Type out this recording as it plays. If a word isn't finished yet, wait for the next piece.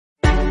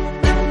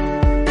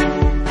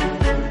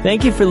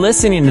Thank you for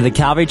listening to the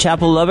Calvary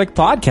Chapel Lubbock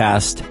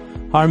podcast.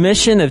 Our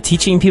mission of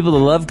teaching people to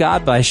love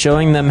God by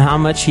showing them how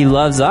much He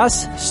loves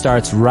us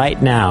starts right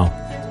now.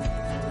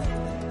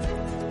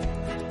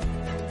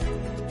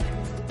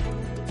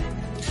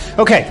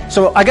 Okay,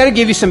 so I got to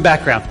give you some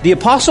background. The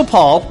Apostle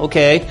Paul,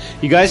 okay,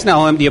 you guys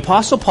know him, the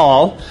Apostle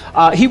Paul,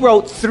 he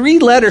wrote 3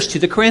 letters to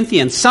the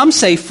Corinthians. Some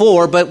say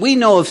 4, but we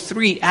know of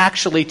 3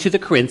 actually to the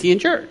Corinthian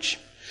church.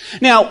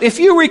 Now, if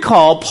you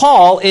recall,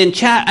 Paul in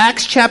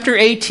Acts chapter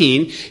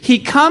 18, he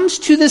comes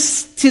to the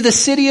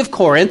city of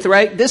Corinth,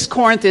 right? This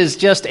Corinth is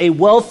just a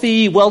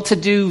wealthy,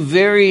 well-to-do,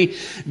 very,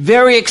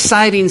 very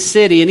exciting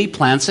city, and he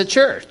plants a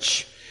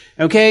church.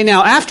 Okay,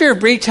 now after a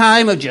brief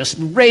time of just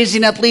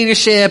raising up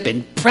leadership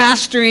and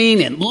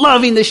pastoring and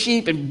loving the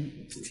sheep and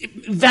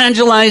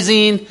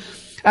evangelizing,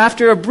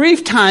 after a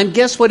brief time,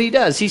 guess what he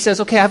does? He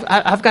says, okay,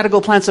 I've got to go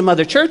plant some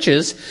other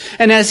churches.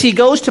 And as he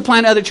goes to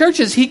plant other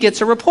churches, he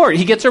gets a report.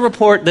 He gets a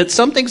report that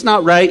something's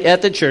not right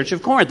at the church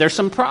of Corinth. There's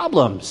some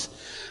problems.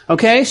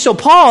 Okay, so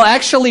Paul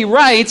actually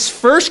writes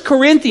 1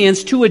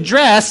 Corinthians to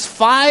address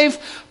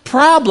 5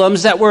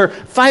 problems that were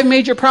 5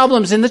 major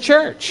problems in the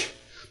church.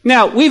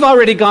 Now, we've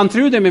already gone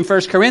through them in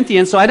 1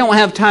 Corinthians, so I don't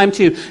have time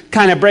to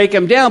kind of break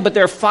them down, but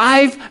there are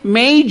 5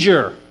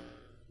 major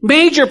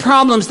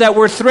problems that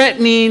were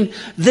threatening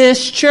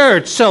this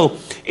church. So,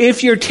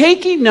 if you're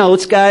taking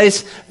notes,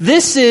 guys,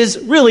 this is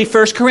really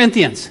 1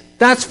 Corinthians.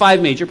 That's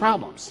 5 major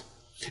problems.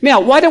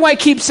 Now, why do I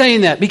keep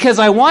saying that? Because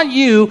I want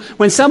you,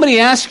 when somebody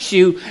asks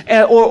you,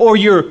 or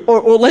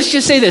let's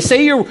just say this,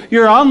 say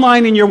you're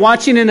online and you're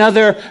watching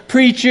another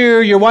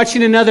preacher, you're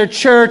watching another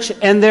church,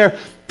 and they're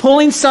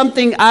pulling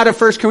something out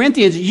of 1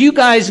 Corinthians, you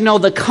guys know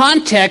the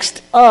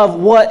context of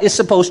what is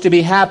supposed to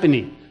be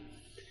happening.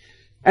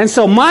 And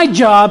so my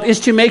job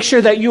is to make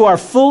sure that you are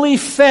fully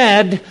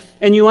fed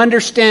and you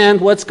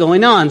understand what's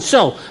going on.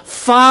 So,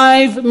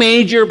 5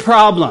 major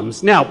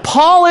problems. Now,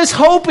 Paul is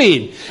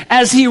hoping,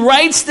 as he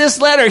writes this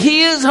letter,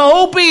 he is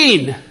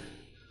hoping,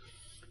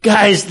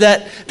 guys,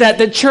 that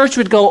the church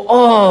would go,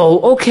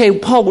 oh, okay,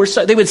 Paul, we're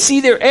sorry. They would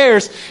see their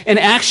errors and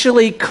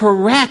actually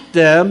correct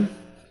them.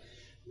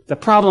 The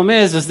problem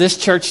is this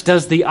church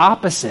does the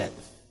opposite.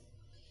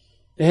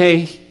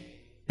 They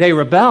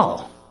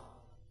rebel.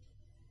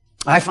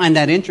 I find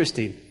that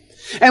interesting.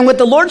 And what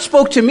the Lord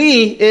spoke to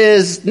me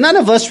is none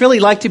of us really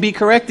like to be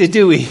corrected,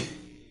 do we?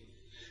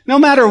 No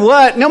matter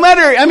what,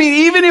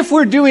 even if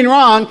we're doing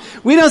wrong,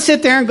 we don't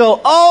sit there and go,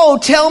 oh,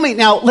 tell me.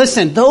 Now,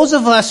 listen, those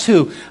of us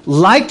who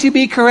like to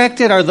be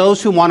corrected are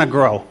those who want to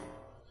grow.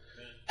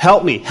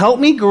 Help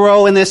me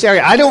grow in this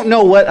area. I don't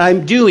know what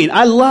I'm doing.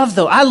 I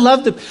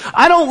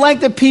don't like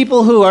the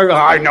people who are,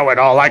 I know it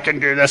all, I can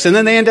do this. And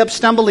then they end up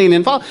stumbling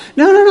and fall.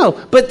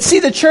 No. But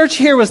see, the church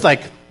here was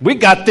like, we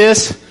got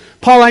this.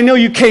 Paul, I know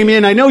you came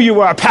in. I know you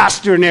were a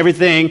pastor and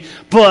everything.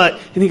 And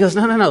he goes,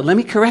 no, let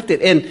me correct it.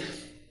 And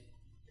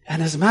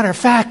as a matter of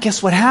fact,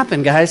 guess what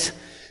happened, guys?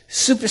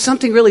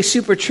 Something really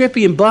super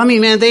trippy and bummy,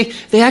 man.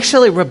 They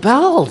actually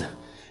rebelled.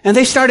 And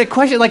they started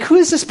questioning, like, who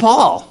is this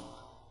Paul?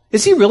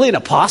 Is he really an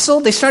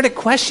apostle? They started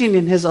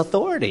questioning his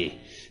authority.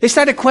 They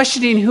started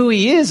questioning who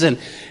he is. And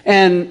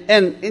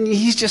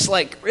he's just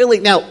like,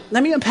 really? Now,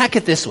 let me unpack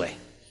it this way.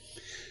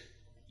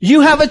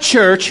 You have a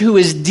church who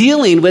is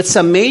dealing with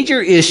some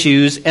major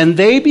issues, and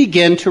they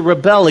begin to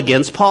rebel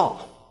against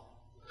Paul.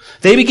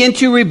 They begin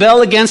to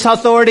rebel against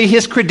authority,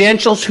 his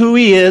credentials, who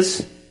he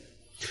is.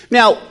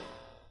 Now,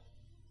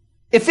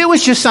 if it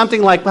was just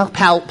something like, well,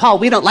 Paul,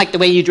 we don't like the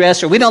way you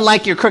dress, or we don't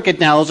like your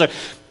crooked nose, or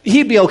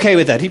he'd be okay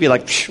with that. He'd be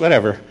like,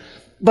 whatever.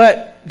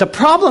 But the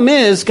problem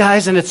is,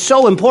 guys, and it's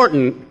so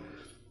important,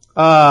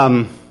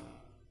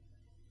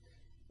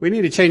 we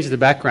need to change the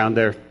background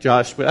there,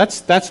 Josh.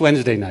 But that's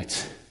Wednesday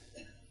nights.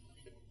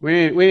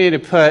 We need to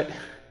put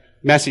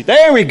message.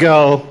 There we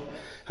go.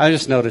 I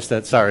just noticed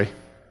that. Sorry.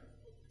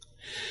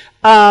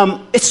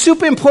 It's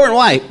super important.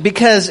 Why?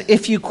 Because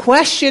if you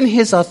question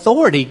his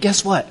authority,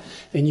 guess what?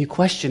 Then you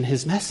question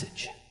his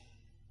message.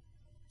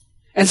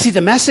 And see,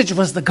 the message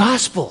was the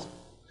gospel.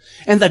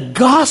 And the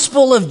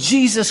gospel of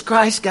Jesus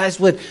Christ, guys,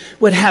 would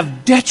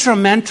have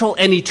detrimental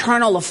and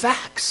eternal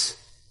effects.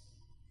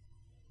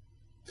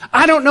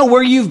 I don't know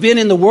where you've been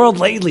in the world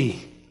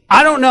lately.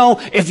 I don't know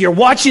if you're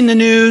watching the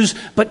news,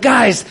 but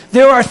guys,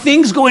 there are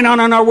things going on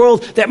in our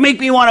world that make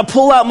me want to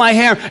pull out my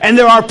hair. And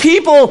there are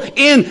people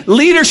in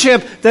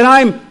leadership that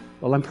I'm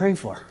praying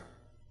for.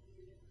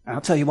 And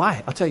I'll tell you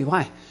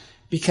why.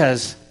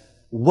 Because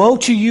woe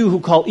to you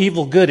who call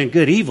evil good and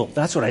good evil.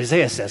 That's what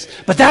Isaiah says.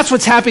 But that's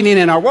what's happening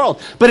in our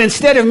world. But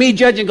instead of me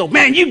judging, go,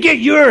 man, you get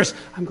yours.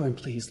 I'm going,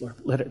 please,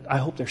 Lord, I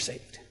hope they're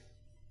saved.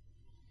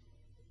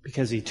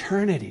 Because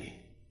eternity,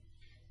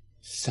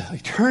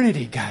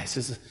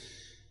 guys,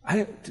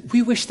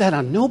 we wish that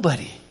on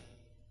nobody.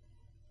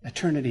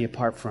 Eternity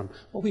apart from,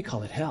 we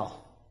call it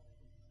hell.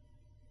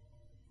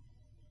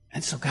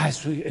 And so,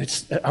 guys,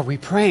 are we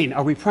praying?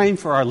 Are we praying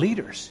for our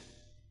leaders?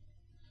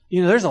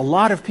 You know, there's a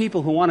lot of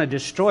people who want to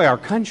destroy our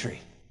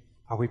country.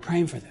 Are we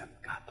praying for them?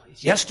 God,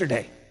 please.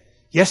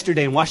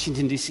 Yesterday in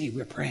Washington, D.C.,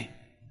 we're praying.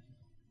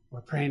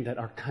 We're praying that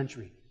our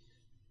country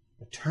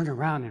but turn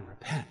around and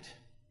repent.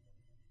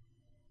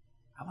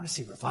 I want to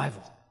see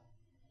revival.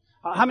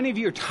 How many of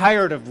you are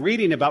tired of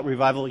reading about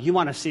revival? You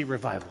want to see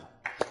revival,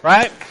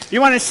 right?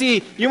 You want to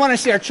see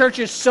our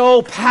churches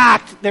so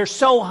packed. They're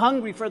so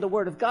hungry for the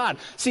Word of God.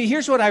 See,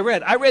 here's what I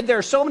read. I read there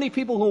are so many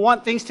people who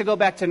want things to go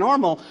back to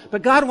normal,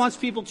 but God wants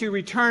people to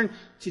return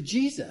to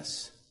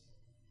Jesus.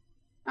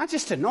 Not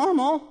just to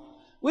normal.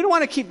 We don't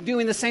want to keep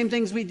doing the same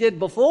things we did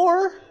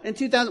before in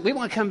 2000. We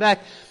want to come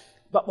back.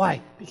 But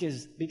why?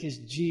 Because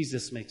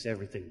Jesus makes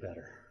everything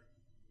better.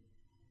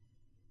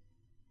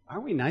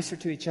 Aren't we nicer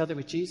to each other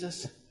with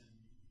Jesus?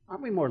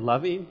 Aren't we more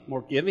loving,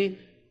 more giving?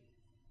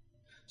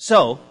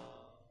 So,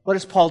 what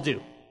does Paul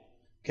do?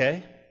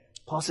 Okay?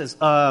 Paul says,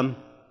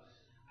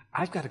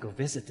 I've got to go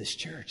visit this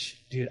church.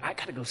 Dude, I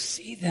got to go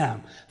see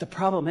them. The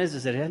problem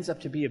is it ends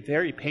up to be a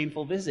very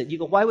painful visit. You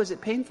go, why was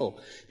it painful?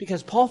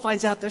 Because Paul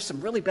finds out there's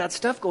some really bad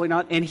stuff going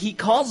on, and he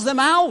calls them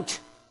out.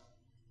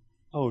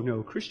 Oh,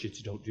 no,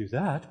 Christians don't do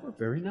that. We're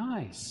very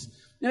nice.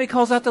 Now he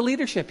calls out the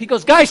leadership. He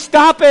goes, guys,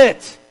 stop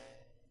it.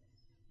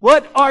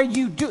 What are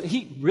you doing?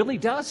 He really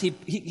does.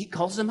 He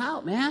calls them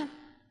out, man.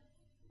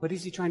 What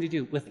is he trying to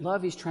do? With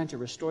love, he's trying to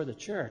restore the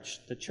church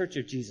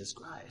of Jesus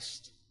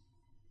Christ.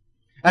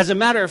 As a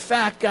matter of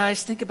fact,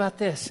 guys, think about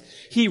this.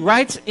 He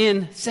writes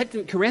in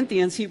 2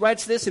 Corinthians, he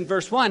writes this in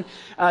verse 1,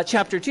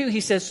 chapter 2,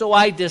 he says, so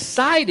I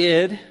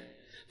decided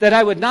that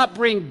I would not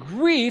bring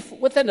grief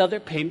with another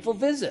painful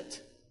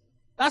visit.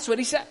 That's what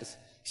he says.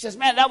 He says,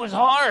 man, that was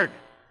hard.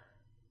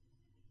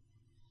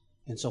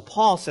 And so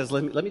Paul says,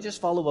 let me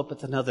just follow up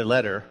with another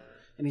letter.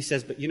 And he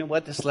says, but you know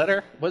what? This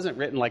letter wasn't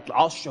written like,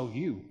 I'll show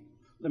you.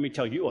 Let me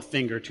tell you a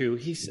thing or two.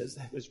 He says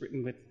that was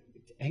written with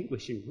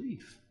anguish and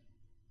grief.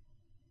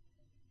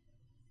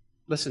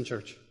 Listen,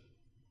 church.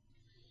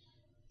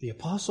 The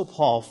Apostle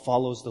Paul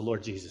follows the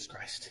Lord Jesus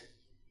Christ.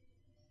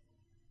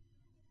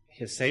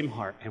 His same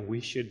heart, and we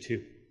should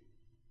too.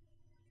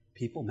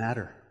 People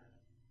matter.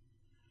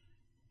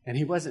 And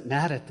he wasn't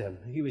mad at them.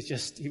 He was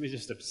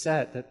just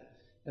upset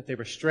that they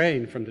were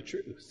straying from the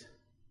truth.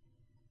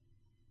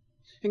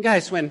 And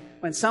guys, when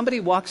somebody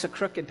walks a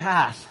crooked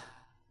path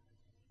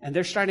and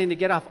they're starting to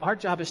get off, our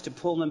job is to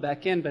pull them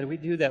back in, but we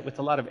do that with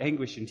a lot of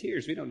anguish and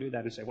tears. We don't do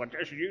that and say, well,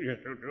 you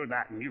just don't do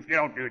that, and if you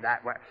don't do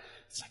that, well.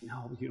 It's like,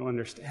 no, you don't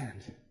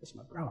understand. That's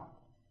my bro.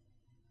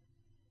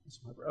 That's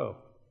my bro.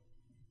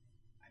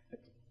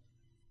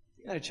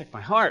 You got to check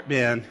my heart,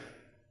 man.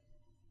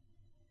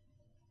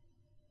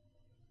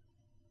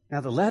 Now,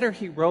 the letter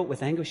he wrote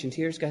with anguish and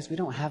tears, guys, we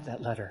don't have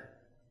that letter.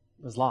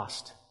 It was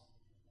lost.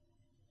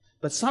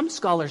 But some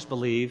scholars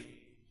believe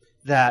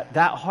that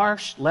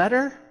harsh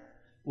letter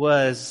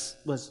was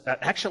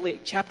actually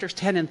chapters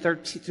 10 and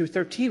 13 through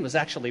 13 was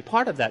actually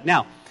part of that.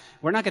 Now,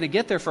 we're not going to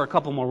get there for a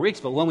couple more weeks,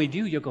 but when we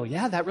do, you'll go,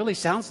 yeah, that really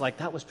sounds like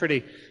that was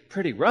pretty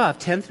rough,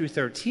 10 through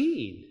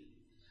 13.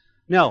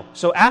 No,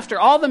 so after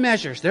all the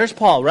measures, there's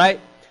Paul, right?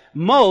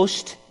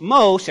 Most,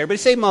 everybody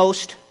say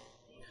most,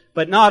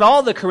 but not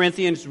all the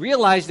Corinthians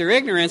realized their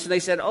ignorance, and they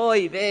said,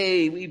 oy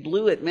vey, we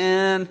blew it,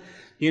 man.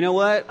 You know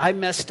what? I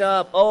messed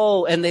up.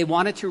 Oh, and they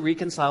wanted to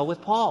reconcile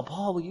with Paul.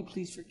 Paul, will you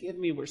please forgive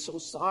me? We're so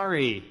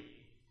sorry.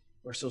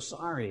 We're so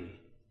sorry.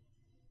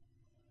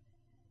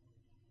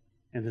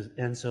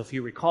 And so if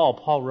you recall,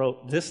 Paul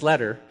wrote this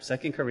letter,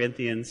 2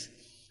 Corinthians,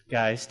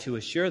 guys, to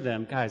assure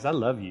them, guys, I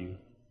love you.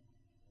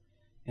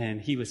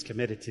 And he was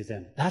committed to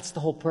them. That's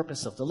the whole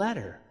purpose of the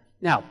letter.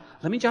 Now,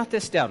 let me jot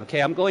this down, okay?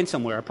 I'm going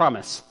somewhere, I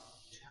promise.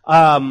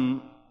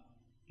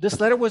 This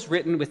letter was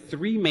written with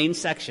 3 main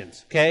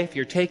sections, okay? If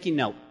you're taking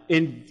note.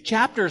 In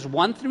chapters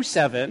 1 through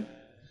 7,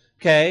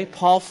 okay,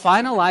 Paul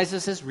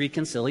finalizes his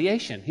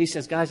reconciliation. He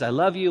says, guys, I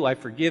love you. I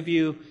forgive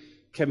you.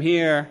 Come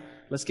here.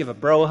 Let's give a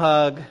bro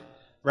hug.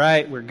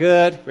 Right? We're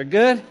good. We're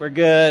good. We're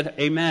good.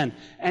 Amen.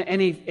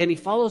 And he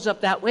follows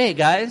up that way,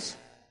 guys.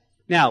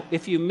 Now,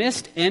 if you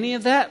missed any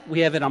of that, we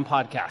have it on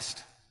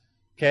podcast.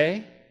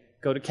 Okay?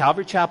 Go to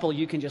Calvary Chapel.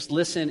 You can just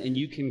listen and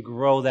you can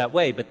grow that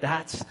way. But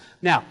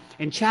now,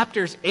 in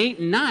chapters 8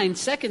 and 9,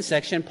 second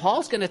section,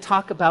 Paul's going to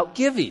talk about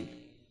giving.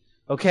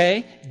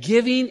 Okay?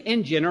 Giving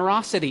and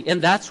generosity.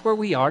 And that's where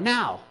we are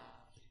now.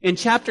 In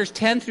chapters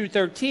 10 through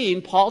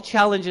 13, Paul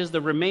challenges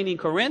the remaining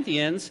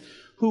Corinthians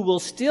who will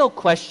still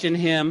question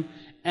him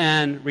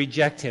and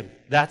reject him.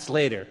 That's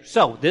later.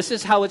 So, this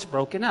is how it's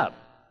broken up.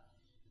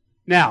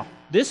 Now,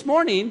 this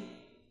morning,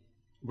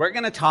 we're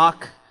going to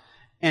talk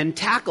and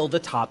tackle the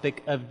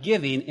topic of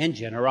giving and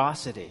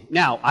generosity.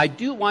 Now, I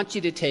do want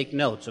you to take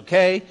notes,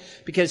 okay?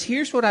 Because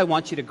here's what I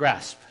want you to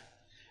grasp.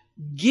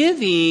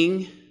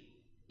 Giving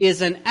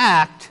is an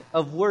act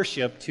of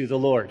worship to the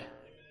Lord.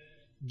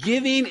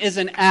 Giving is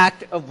an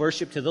act of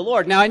worship to the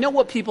Lord. Now, I know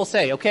what people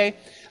say, okay?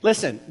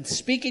 Listen,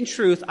 speaking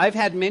truth, I've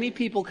had many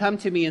people come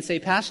to me and say,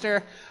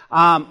 Pastor,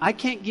 I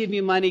can't give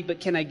you money, but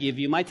can I give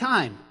you my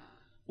time?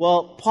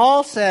 Well,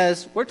 Paul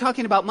says, we're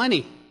talking about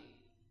money.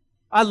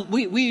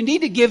 We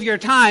need to give your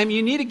time.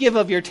 You need to give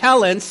of your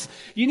talents.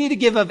 You need to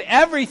give of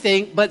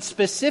everything. But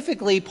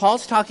specifically,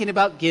 Paul's talking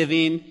about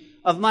giving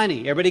of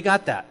money. Everybody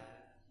got that?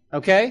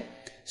 Okay?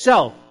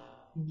 So,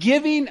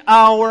 giving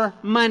our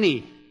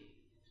money.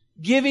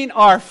 Giving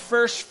our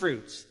first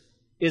fruits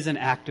is an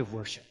act of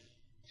worship.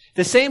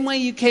 The same way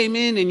you came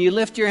in and you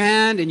lift your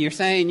hand and you're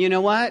saying, you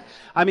know what?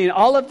 I mean,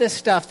 all of this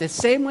stuff, the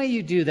same way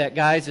you do that,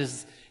 guys,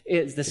 is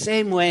the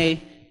same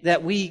way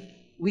that we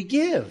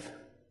give.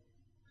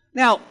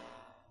 Now,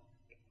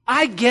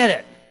 I get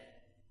it.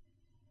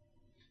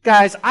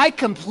 Guys, I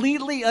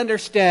completely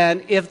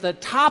understand if the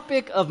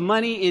topic of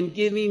money and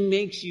giving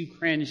makes you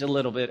cringe a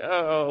little bit.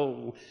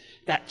 Oh,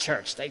 that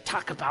church, they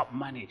talk about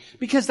money.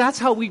 Because that's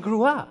how we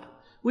grew up.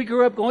 We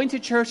grew up going to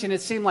church and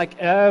it seemed like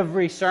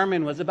every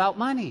sermon was about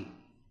money.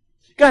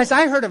 Guys,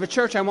 I heard of a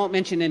church, I won't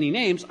mention any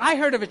names, I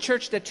heard of a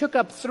church that took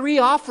up 3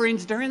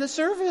 offerings during the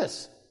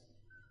service.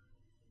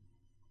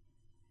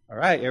 All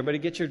right, everybody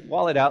get your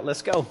wallet out,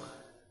 let's go.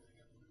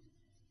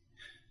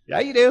 Yeah,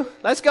 you do.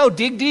 Let's go,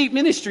 Dig Deep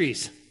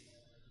Ministries.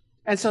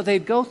 And so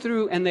they'd go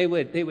through and they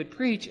would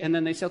preach, and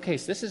then they say, okay,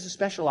 so this is a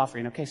special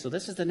offering. Okay, so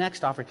this is the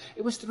next offering.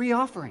 It was 3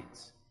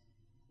 offerings.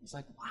 It's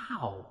like,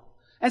 wow.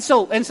 And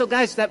so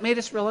guys, that made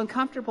us real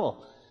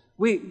uncomfortable.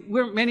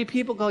 Many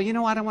people go, you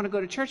know, I don't want to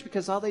go to church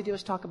because all they do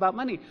is talk about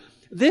money.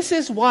 This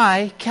is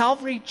why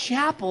Calvary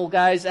Chapel,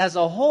 guys, as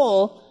a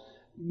whole,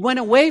 went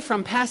away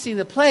from passing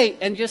the plate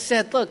and just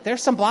said, look,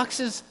 there's some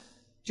boxes,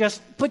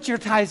 just put your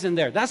tithes in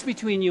there. That's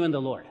between you and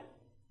the Lord.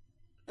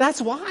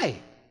 That's why.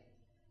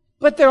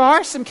 But there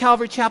are some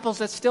Calvary Chapels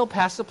that still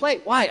pass the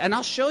plate. Why? And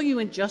I'll show you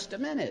in just a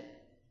minute.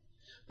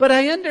 But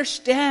I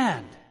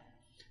understand.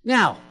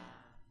 Now,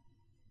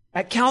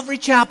 at Calvary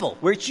Chapel,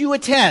 which you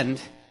attend,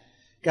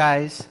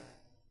 guys,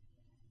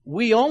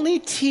 we only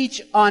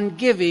teach on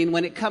giving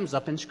when it comes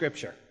up in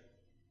Scripture.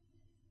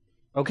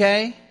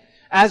 Okay?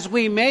 As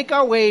we make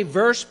our way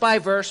verse by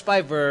verse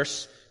by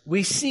verse,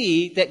 we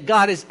see that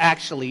God is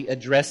actually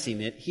addressing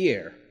it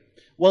here.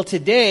 Well,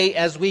 today,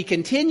 as we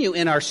continue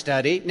in our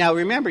study, now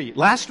remember,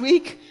 last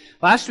week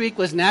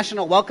was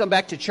National Welcome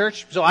Back to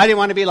Church, so I didn't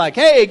want to be like,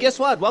 hey, guess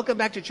what? Welcome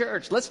back to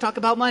church. Let's talk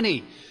about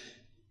money.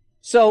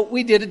 So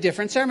we did a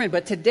different sermon,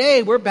 but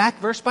today we're back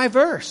verse by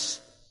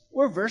verse.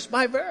 We're verse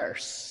by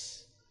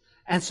verse.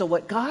 And so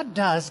what God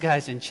does,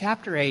 guys, in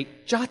chapter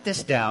 8, jot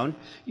this down.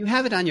 You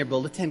have it on your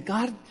bulletin.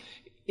 God,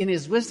 in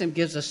His wisdom,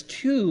 gives us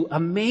 2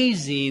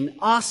 amazing,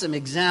 awesome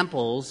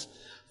examples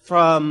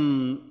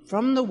from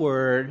the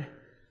Word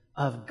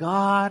of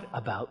God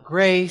about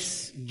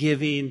grace,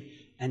 giving,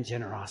 and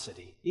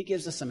generosity. He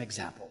gives us some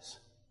examples.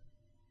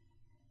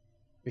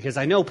 Because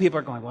I know people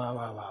are going,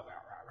 wow,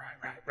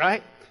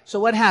 right? So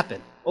what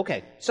happened?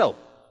 Okay, so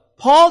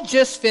Paul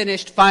just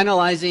finished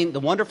finalizing the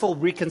wonderful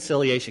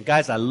reconciliation.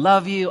 Guys, I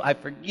love you. I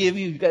forgive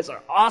you. You guys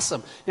are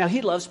awesome. Now,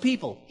 he loves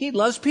people. He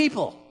loves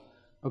people.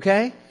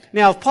 Okay?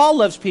 Now, if Paul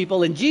loves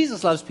people and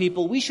Jesus loves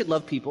people, we should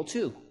love people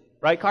too.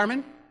 Right,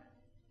 Carmen?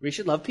 We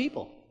should love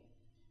people.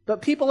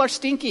 But people are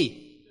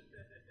stinky.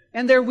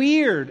 And they're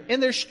weird.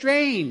 And they're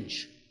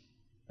strange.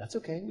 That's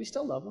okay. We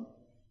still love them.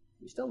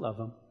 We still love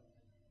them.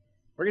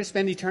 We're going to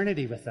spend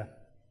eternity with them.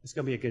 It's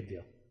going to be a good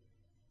deal.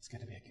 It's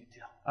going to be a good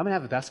deal. I'm going to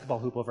have a basketball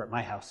hoop over at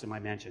my house in my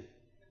mansion.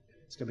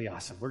 It's going to be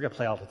awesome. We're going to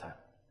play all the time.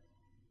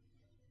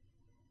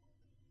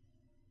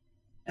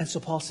 And so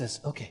Paul says,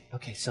 okay,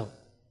 so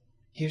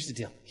here's the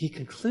deal. He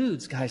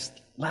concludes, guys,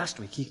 last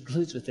week, he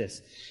concludes with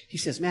this. He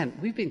says, man,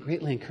 we've been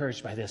greatly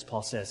encouraged by this,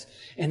 Paul says.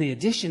 In the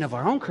addition of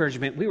our own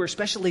encouragement, we were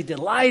especially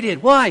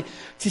delighted. Why?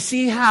 To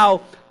see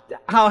how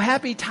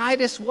happy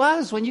Titus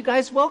was when you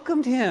guys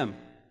welcomed him.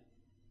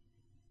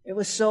 It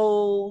was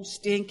so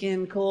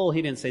stinking cool.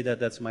 He didn't say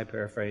that. That's my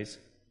paraphrase.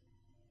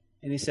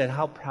 And he said,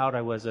 how proud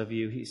I was of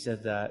you. He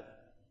said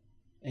that.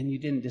 And you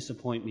didn't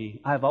disappoint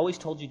me. I've always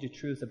told you the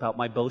truth about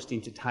my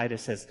boasting to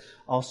Titus has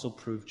also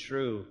proved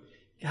true.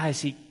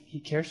 Guys, he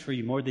cares for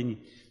you more than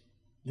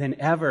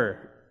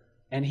ever.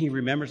 And he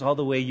remembers all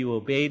the way you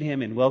obeyed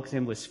him and welcomed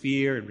him with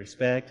fear and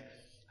respect.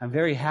 I'm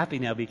very happy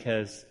now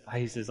because,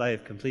 he says, I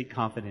have complete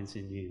confidence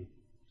in you.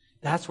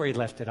 That's where he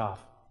left it off.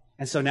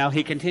 And so now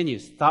he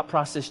continues. Thought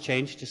process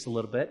changed just a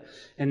little bit.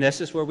 And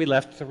this is where we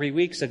left 3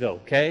 weeks ago,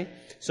 okay?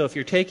 So if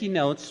you're taking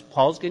notes,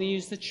 Paul's going to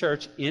use the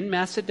church in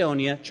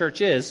Macedonia,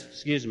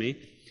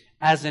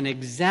 as an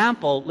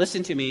example,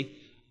 listen to me,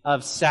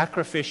 of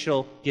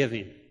sacrificial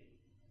giving.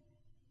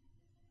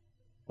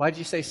 Why did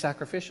you say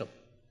sacrificial?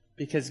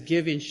 Because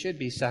giving should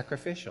be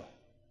sacrificial.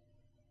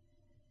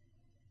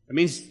 It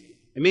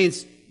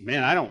means,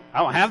 man, I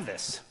don't have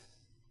this.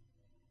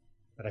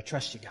 But I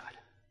trust you, God.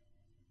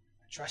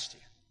 I trust you.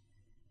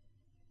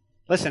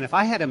 Listen, if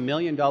I had $1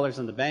 million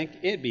in the bank,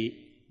 it'd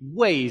be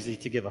way easy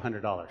to give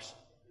 $100.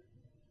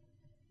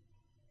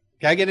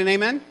 Can I get an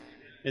amen?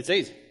 It's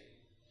easy.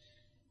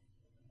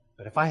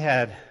 But if I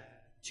had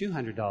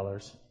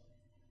 $200,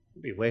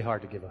 it'd be way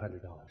hard to give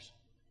 $100.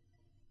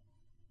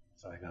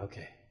 So I go,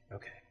 okay.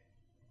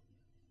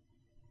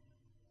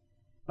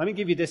 Let me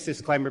give you this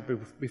disclaimer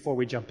before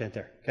we jump in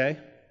there, okay?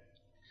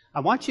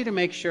 I want you to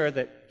make sure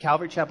that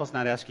Calvary Chapel's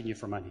not asking you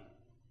for money.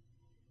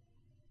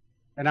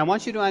 And I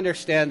want you to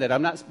understand that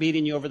I'm not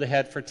beating you over the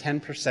head for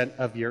 10%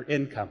 of your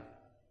income.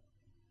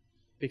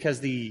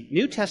 Because the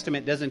New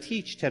Testament doesn't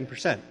teach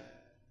 10%.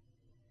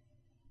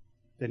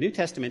 The New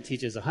Testament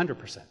teaches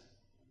 100%.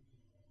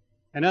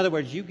 In other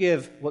words, you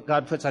give what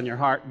God puts on your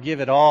heart, give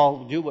it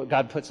all, do what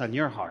God puts on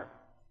your heart.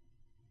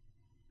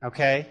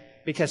 Okay?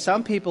 Because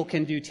some people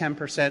can do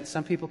 10%,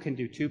 some people can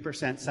do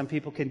 2%, some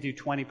people can do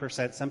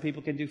 20%, some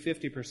people can do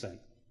 50%.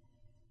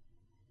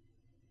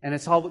 And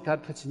it's all what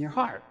God puts in your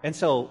heart. And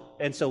so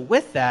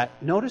with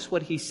that, notice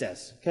what he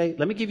says. Okay?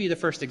 Let me give you the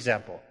first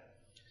example.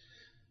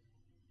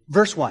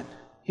 Verse 1.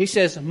 He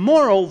says,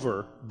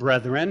 "Moreover,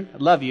 brethren," I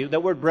love you.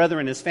 That word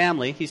brethren is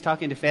family. He's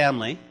talking to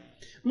family.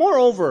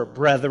 "Moreover,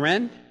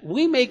 brethren,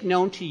 we make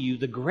known to you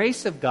the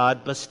grace of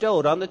God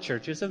bestowed on the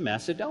churches of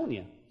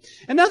Macedonia."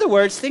 In other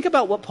words, think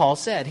about what Paul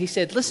said. He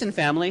said, listen,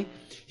 family,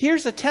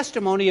 here's a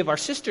testimony of our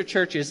sister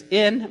churches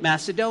in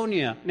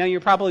Macedonia. Now,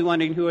 you're probably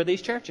wondering, who are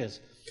these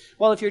churches?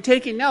 Well, if you're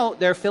taking note,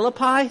 they're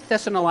Philippi,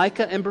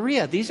 Thessalonica, and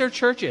Berea. These are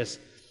churches.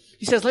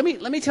 He says, let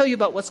me tell you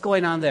about what's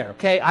going on there,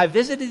 okay? I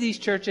visited these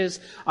churches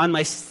on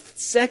my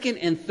second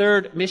and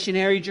third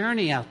missionary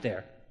journey out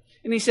there.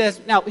 And he says,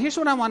 now, here's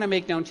what I want to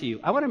make known to you.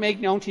 I want to make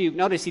known to you,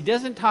 notice, he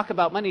doesn't talk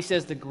about money. He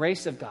says the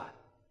grace of God.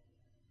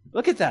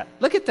 Look at that.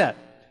 Look at that.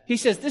 He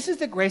says, this is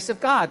the grace of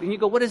God. And you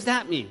go, what does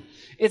that mean?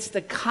 It's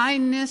the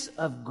kindness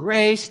of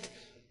grace.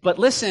 But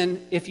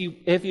listen, if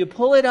you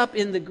pull it up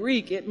in the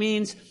Greek, it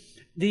means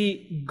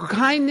the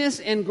kindness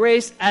and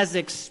grace as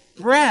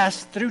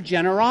expressed through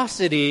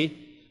generosity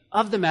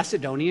of the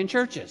Macedonian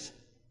churches.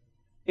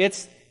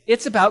 It's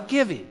about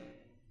giving.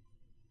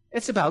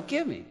 It's about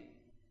giving.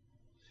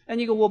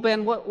 And you go, well,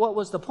 Ben, what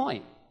was the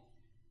point?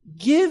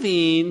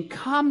 Giving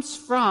comes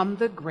from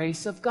the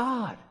grace of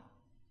God.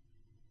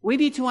 We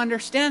need to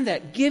understand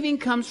that. Giving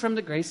comes from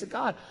the grace of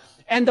God.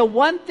 And the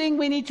one thing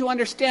we need to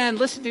understand,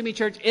 listen to me,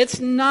 church, it's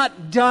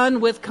not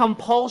done with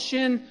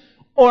compulsion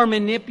or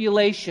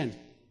manipulation.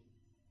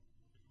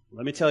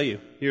 Let me tell you,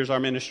 here's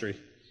our ministry.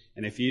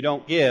 And if you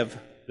don't give,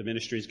 the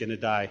ministry is going to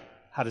die.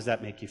 How does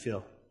that make you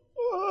feel?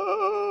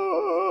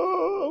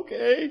 Oh,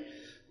 okay.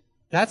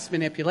 That's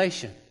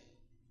manipulation.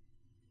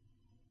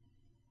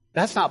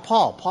 That's not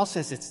Paul. Paul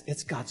says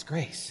it's God's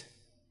grace.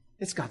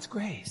 It's God's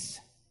grace.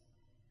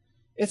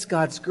 It's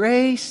God's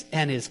grace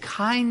and His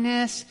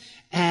kindness,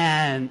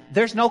 and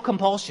there's no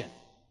compulsion,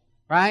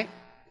 right?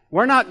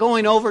 We're not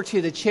going over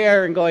to the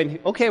chair and going,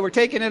 okay, we're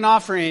taking an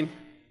offering.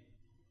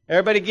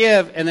 Everybody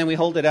give, and then we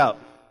hold it out.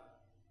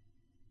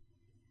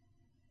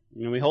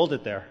 And we hold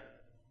it there.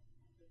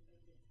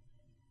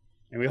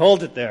 And we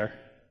hold it there.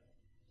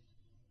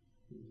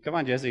 Come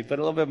on, Jesse, put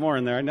a little bit more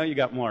in there. I know you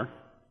got more.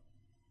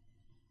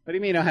 What do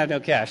you mean I don't have no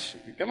cash?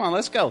 Come on,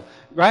 let's go.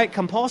 Right?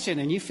 Compulsion,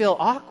 and you feel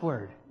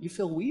awkward. You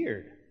feel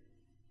weird.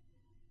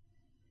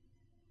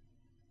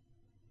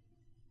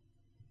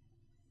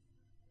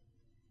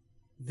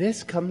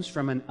 This comes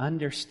from an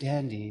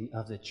understanding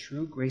of the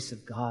true grace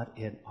of God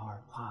in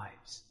our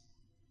lives.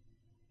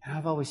 And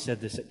I've always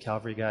said this at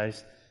Calvary,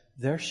 guys.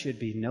 There should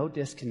be no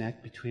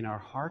disconnect between our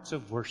hearts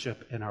of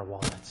worship and our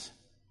wallets.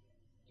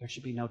 There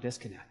should be no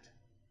disconnect.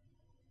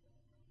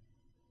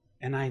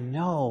 And I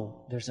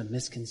know there's a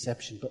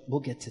misconception, but we'll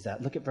get to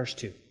that. Look at verse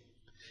 2.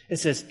 It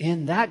says,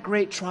 "In that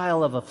great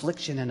trial of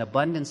affliction and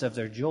abundance of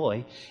their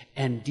joy,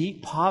 and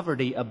deep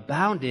poverty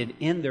abounded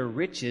in their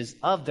riches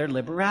of their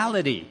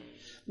liberality."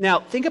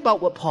 Now, think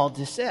about what Paul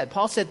just said.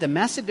 Paul said the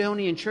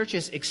Macedonian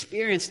churches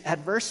experienced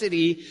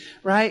adversity,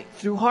 right,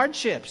 through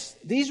hardships.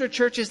 These were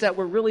churches that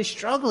were really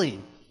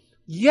struggling.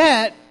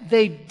 Yet,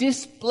 they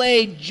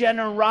displayed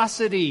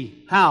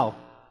generosity. How?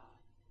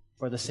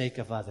 For the sake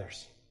of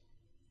others.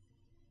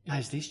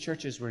 Guys, these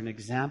churches were an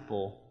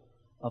example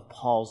of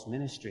Paul's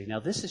ministry. Now,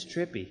 this is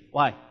trippy.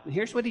 Why?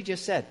 Here's what he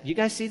just said. You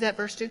guys see that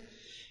verse 2?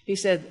 He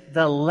said,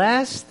 the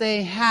less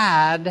they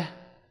had,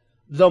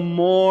 the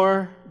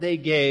more they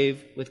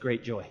gave with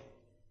great joy.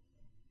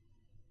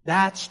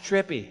 That's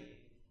trippy.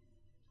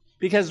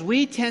 Because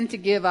we tend to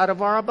give out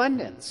of our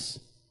abundance.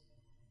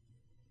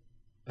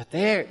 But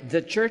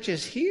the church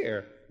is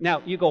here.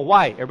 Now, you go,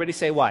 why? Everybody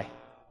say why.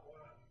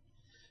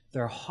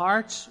 Their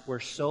hearts were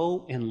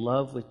so in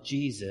love with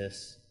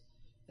Jesus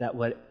that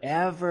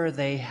whatever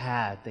they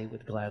had, they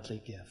would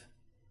gladly give.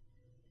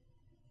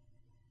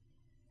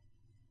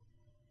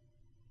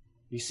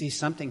 You see,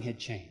 something had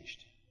changed.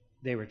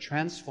 They were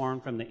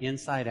transformed from the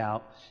inside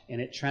out, and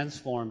it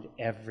transformed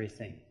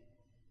everything.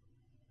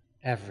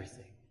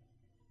 Everything.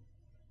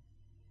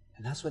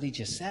 And that's what he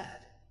just said.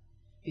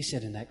 He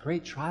said, in that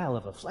great trial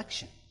of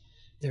affliction,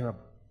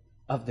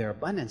 of their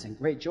abundance and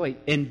great joy,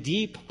 in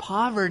deep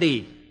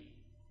poverty,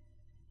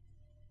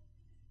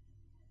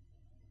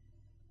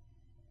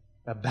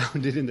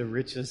 abounded in the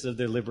riches of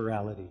their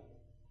liberality.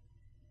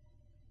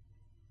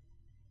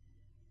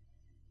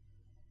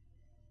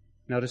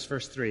 Notice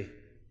verse 3.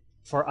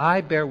 For I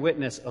bear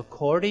witness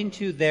according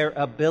to their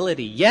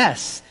ability.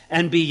 Yes,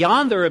 and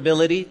beyond their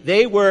ability,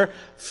 they were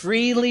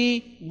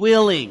freely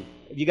willing.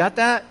 You got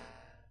that?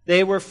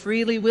 They were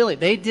freely willing.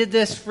 They did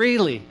this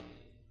freely.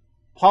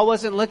 Paul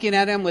wasn't looking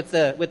at him with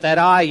that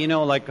eye,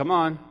 like, come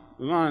on,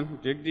 Come on,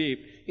 dig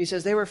deep. He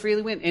says they were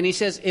freely willing. And he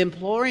says,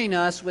 imploring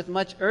us with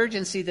much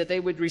urgency that they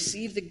would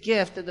receive the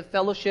gift of the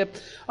fellowship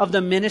of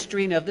the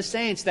ministering of the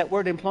saints. That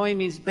word imploring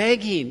means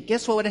begging.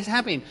 Guess what is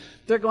happening?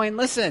 They're going,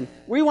 listen,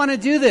 we want to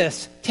do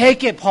this.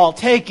 Take it, Paul,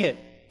 take it.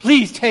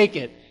 Please take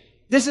it.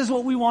 This is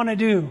what we want to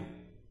do.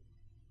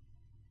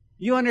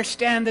 You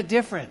understand the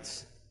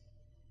difference.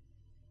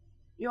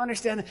 You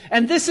understand?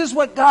 And this is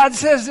what God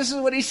says. This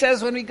is what He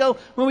says when we go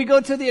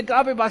to the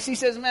agape box. He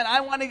says, man, I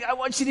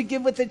want you to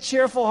give with a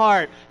cheerful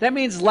heart. That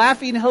means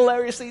laughing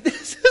hilariously.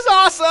 This is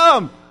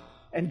awesome.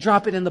 And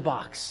drop it in the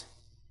box.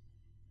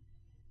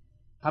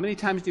 How many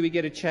times do we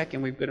get a check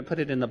and we're going to put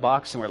it in the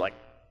box and we're like,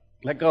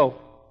 let go.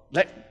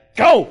 Let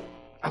go.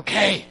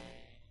 Okay.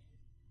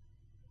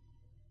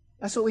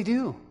 That's what we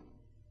do.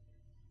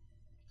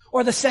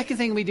 Or the second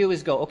thing we do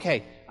is go,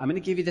 okay, I'm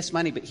going to give you this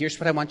money, but here's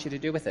what I want you to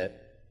do with it.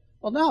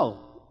 Well,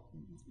 no.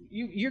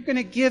 You're going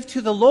to give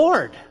to the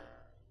Lord.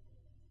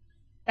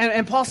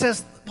 And Paul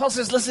says,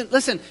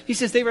 listen. He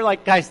says, they were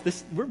like, guys,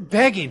 we're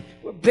begging.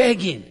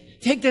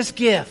 Take this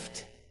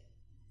gift.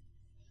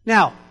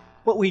 Now,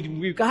 what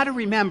we've got to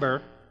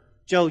remember,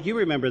 Joe, you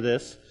remember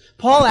this,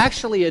 Paul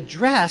actually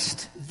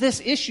addressed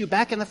this issue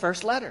back in the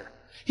first letter.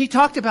 He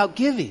talked about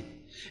giving.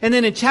 And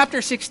then in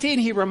chapter 16,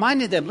 he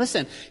reminded them,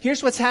 listen,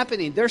 here's what's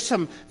happening. There's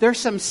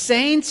some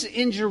saints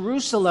in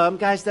Jerusalem,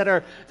 guys,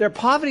 they're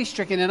poverty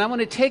stricken, and I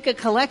want to take a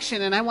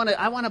collection and I want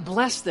to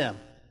bless them.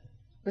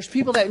 There's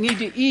people that need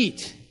to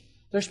eat.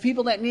 There's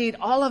people that need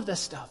all of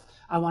this stuff.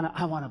 I want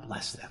to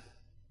bless them.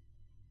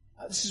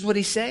 This is what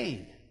he's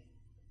saying.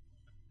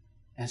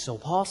 And so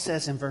Paul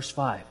says in verse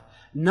 5,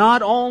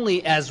 not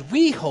only as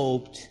we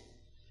hoped,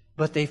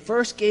 but they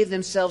first gave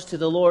themselves to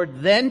the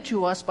Lord, then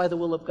to us by the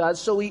will of God.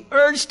 So he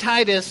urged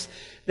Titus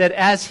that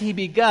as he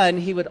begun,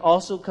 he would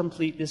also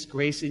complete this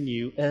grace in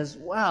you as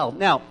well.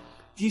 Now,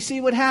 do you see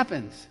what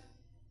happens?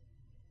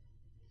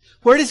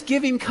 Where does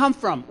giving come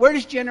from? Where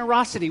does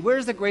generosity? Where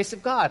is the grace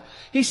of God?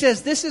 He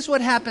says this is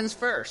what happens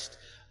first.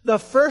 The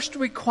first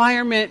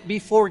requirement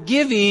before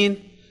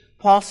giving,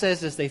 Paul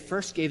says, is they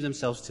first gave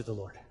themselves to the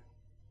Lord.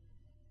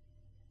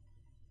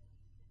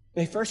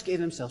 They first gave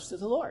themselves to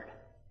the Lord.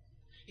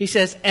 He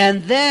says,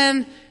 and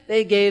then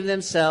they gave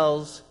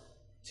themselves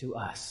to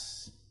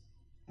us.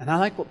 And I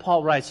like what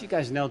Paul writes. You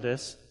guys know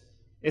this.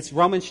 It's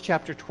Romans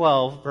chapter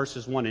 12,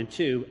 verses 1 and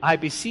 2. I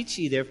beseech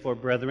ye, therefore,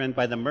 brethren,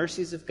 by the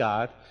mercies of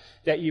God,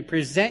 that you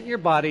present your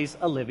bodies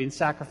a living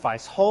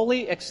sacrifice,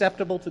 holy,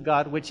 acceptable to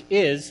God, which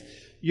is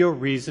your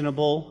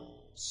reasonable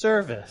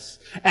service.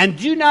 And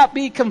do not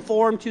be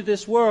conformed to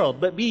this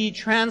world, but be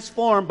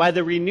transformed by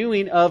the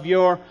renewing of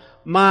your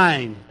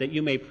mind, that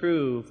you may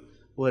prove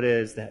what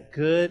is that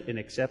good and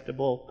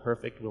acceptable,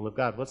 perfect will of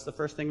God. What's the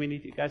first thing we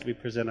need to do, guys? We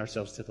present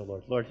ourselves to the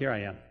Lord. Lord, here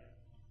I am.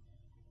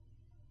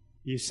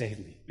 You saved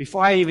me.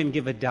 Before I even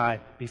give a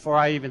dime, before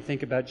I even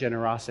think about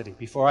generosity,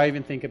 before I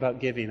even think about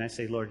giving, I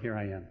say, Lord, here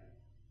I am.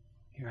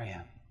 Here I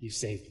am. You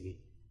saved me.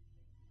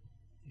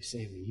 You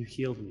saved me. You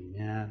healed me,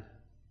 man.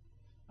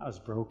 I was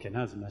broken.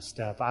 I was messed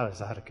up. I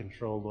was out of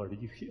control, Lord.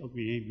 You healed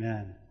me.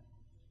 Amen.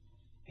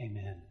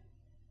 Amen.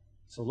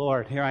 So,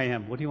 Lord, here I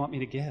am. What do you want me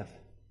to give?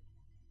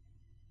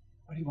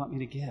 What do you want me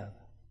to give?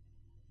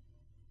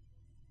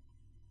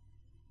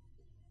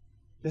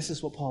 This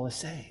is what Paul is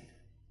saying.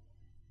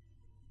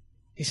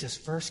 He says,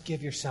 first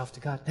give yourself to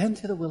God, then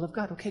to the will of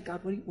God. Okay, God,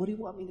 what do you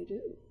want me to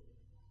do?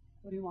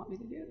 What do you want me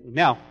to do?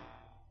 Now,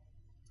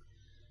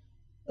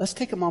 let's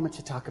take a moment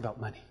to talk about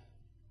money.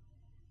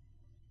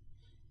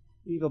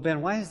 You go,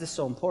 Ben, why is this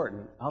so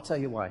important? I'll tell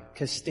you why.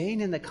 Because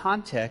staying in the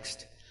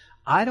context,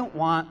 I don't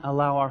want to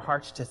allow our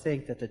hearts to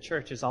think that the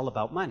church is all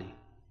about money.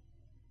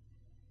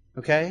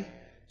 Okay?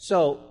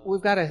 So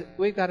we've got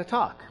to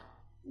talk.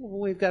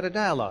 We've got a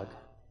dialogue.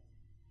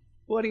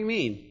 What do you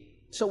mean?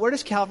 So where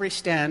does Calvary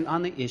stand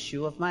on the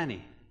issue of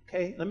money?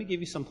 Okay, let me give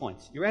you some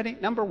points. You ready?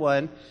 Number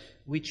one,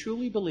 we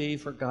truly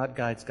believe where God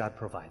guides, God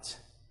provides.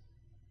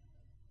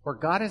 Where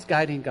God is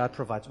guiding, God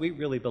provides. We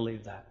really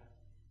believe that.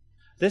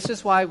 This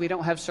is why we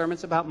don't have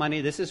sermons about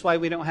money. This is why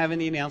we don't have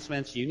any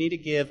announcements. You need to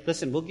give.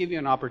 Listen, we'll give you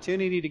an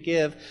opportunity to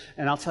give,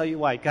 and I'll tell you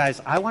why.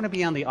 Guys, I want to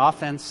be on the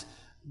offense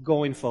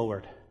going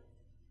forward.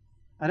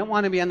 I don't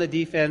want to be on the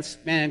defense,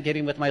 man,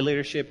 getting with my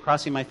leadership,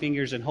 crossing my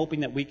fingers and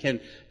hoping that we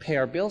can pay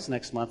our bills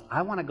next month.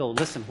 I want to go,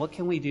 listen, what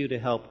can we do to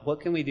help?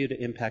 What can we do to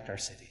impact our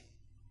city?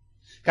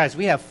 Guys,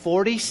 we have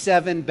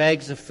 47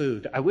 bags of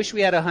food. I wish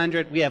we had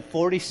 100. We have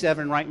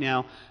 47 right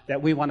now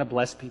that we want to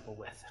bless people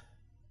with.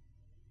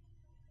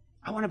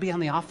 I want to be on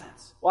the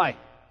offense. Why?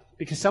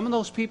 Because some of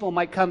those people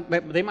might come,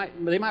 they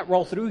might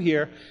roll through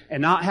here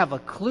and not have a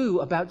clue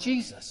about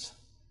Jesus.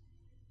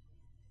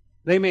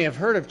 They may have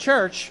heard of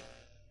church.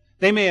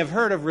 They may have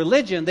heard of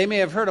religion. They may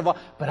have heard of all,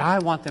 but I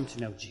want them to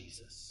know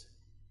Jesus.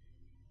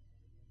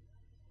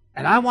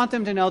 And I want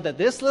them to know that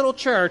this little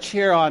church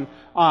here on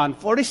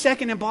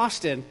 42nd in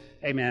Boston,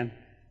 hey man,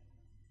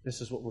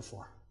 this is what we're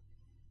for.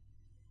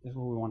 This is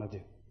what we want to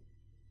do.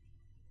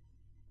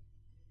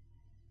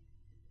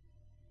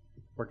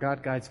 Where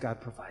God guides,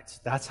 God provides.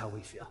 That's how we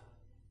feel.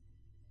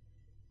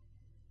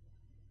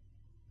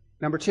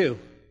 Number two,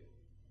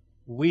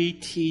 We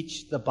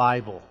teach the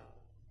Bible.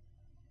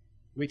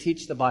 We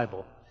teach the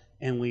Bible.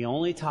 And we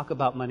only talk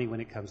about money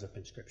when it comes up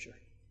in Scripture.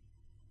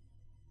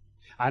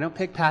 I don't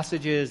pick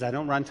passages. I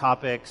don't run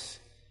topics.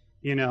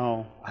 I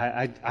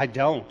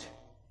don't.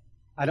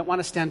 I don't want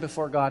to stand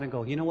before God and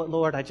go, you know what,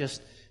 Lord, I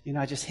just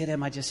hit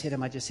him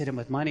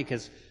with money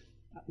because,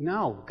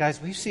 no,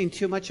 guys, we've seen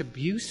too much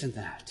abuse in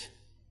that.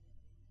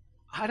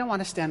 I don't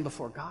want to stand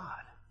before God.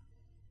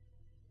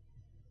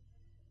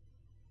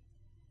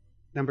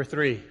 Number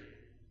 3,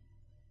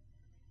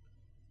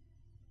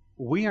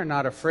 we are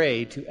not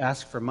afraid to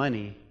ask for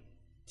money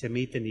to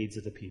meet the needs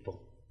of the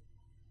people.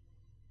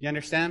 You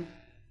understand?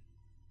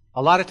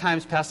 A lot of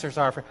times pastors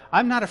are afraid.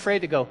 I'm not afraid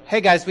to go, hey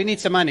guys, we need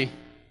some money.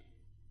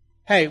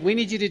 Hey, we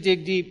need you to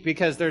dig deep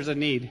because there's a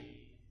need.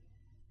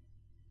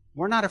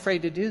 We're not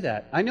afraid to do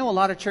that. I know a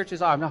lot of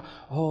churches are. I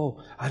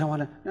don't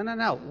want to.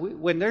 No.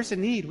 When there's a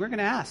need, we're going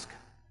to ask.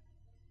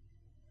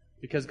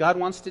 Because God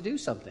wants to do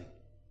something.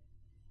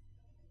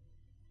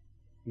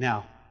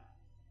 Now,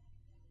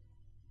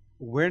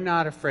 we're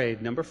not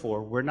afraid, number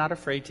 4, we're not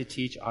afraid to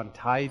teach on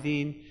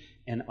tithing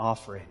and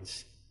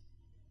offerings.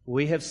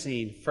 We have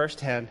seen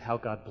firsthand how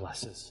God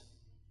blesses.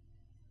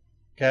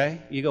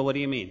 Okay? You go, what do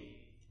you mean?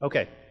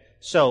 Okay,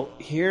 so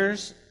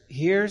here's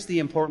the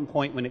important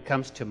point when it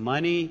comes to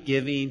money,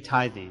 giving,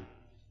 tithing.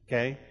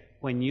 Okay?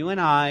 When you and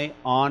I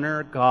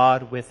honor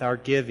God with our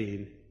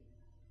giving,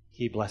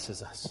 He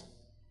blesses us.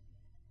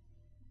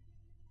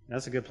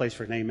 That's a good place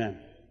for an amen.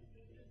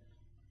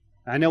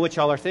 I know what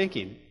y'all are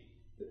thinking.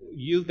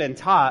 You've been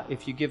taught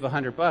if you give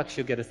 $100,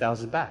 you'll get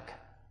 1,000 back.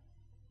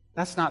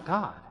 That's not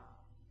God.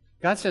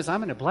 God says, I'm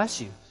going to bless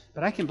you,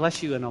 but I can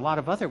bless you in a lot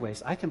of other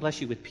ways. I can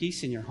bless you with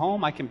peace in your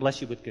home. I can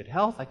bless you with good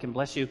health. I can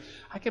bless you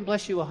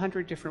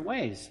 100 different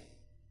ways.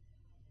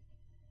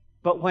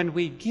 But when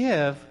we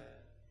give,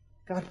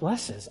 God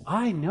blesses.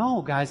 I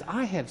know, guys,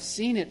 I have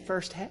seen it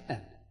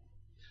firsthand.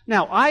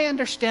 Now, I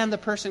understand the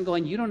person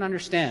going, you don't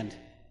understand.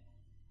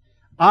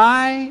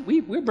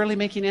 We're barely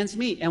making ends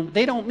meet, and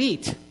they don't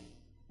meet.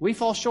 We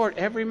fall short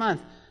every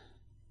month.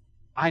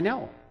 I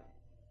know.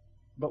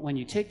 But when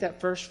you take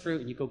that first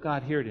fruit and you go,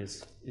 God, here it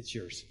is. It's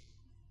yours.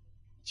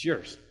 It's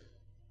yours.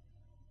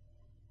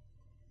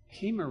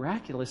 He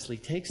miraculously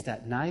takes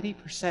that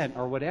 90%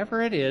 or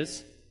whatever it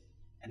is,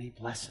 and He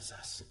blesses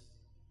us.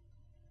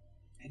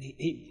 And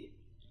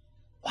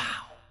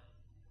wow,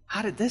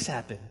 how did this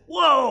happen?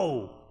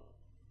 Whoa!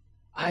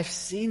 I've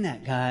seen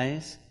that,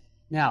 guys.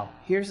 Now,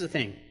 here's the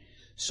thing.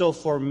 So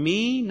for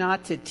me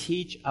not to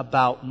teach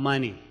about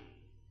money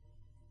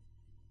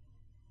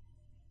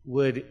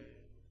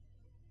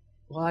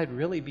I'd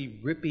really be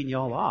ripping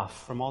y'all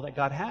off from all that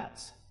God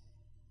has.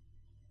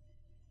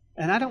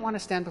 And I don't want to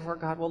stand before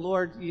God, well,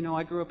 Lord,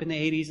 I grew up in the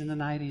 80s and the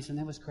 90s, and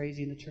it was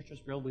crazy, and the church was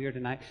real weird,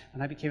 and I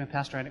became a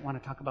pastor. I didn't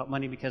want to talk about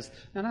money because,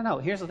 no.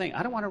 Here's the thing.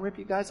 I don't want to rip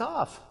you guys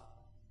off.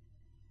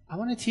 I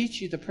want to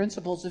teach you the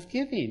principles of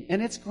giving,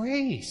 and it's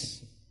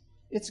grace.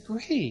 It's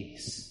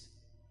grace.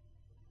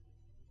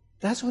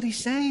 That's what He's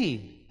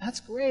saying. That's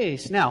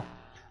grace. Now,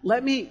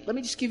 let me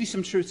just give you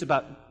some truths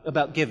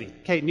about giving.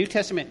 Okay, New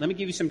Testament, let me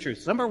give you some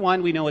truths. Number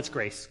 1, we know it's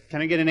grace.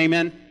 Can I get an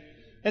amen?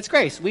 It's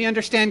grace. We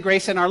understand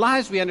grace in our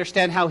lives. We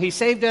understand how He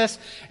saved us,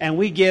 and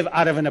we give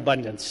out of an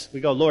abundance. We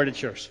go, Lord,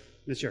 it's yours.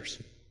 It's yours.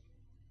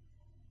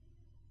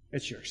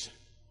 It's yours.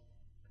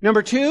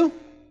 Number 2,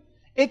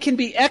 it can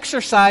be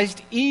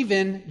exercised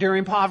even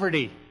during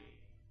poverty.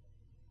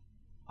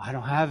 I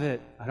don't have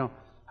it. I don't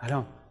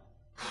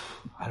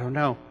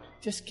know.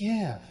 Just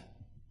give.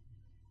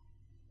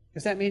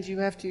 Because that means you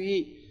have to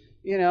eat,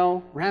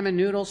 ramen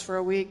noodles for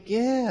a week.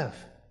 Give.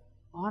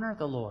 Honor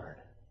the Lord.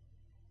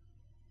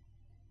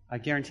 I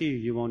guarantee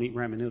you won't eat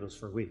ramen noodles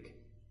for a week.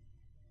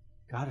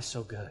 God is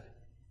so good.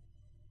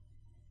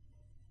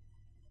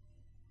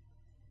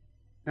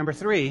 Number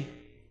 3,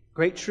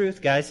 great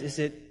truth, guys, is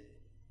it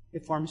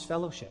forms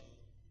fellowship.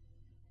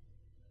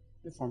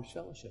 It forms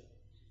fellowship.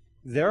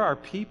 There are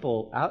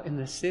people out in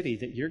the city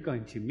that you're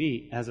going to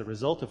meet as a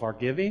result of our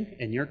giving,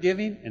 and your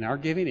giving, and our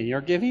giving, and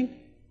your giving.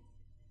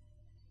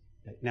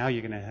 That now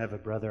you're going to have a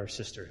brother or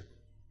sister.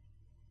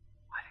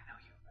 I didn't know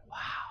you.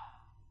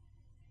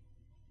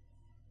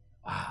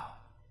 Wow.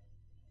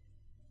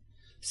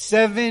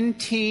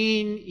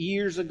 17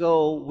 years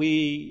ago,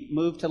 we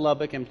moved to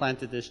Lubbock and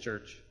planted this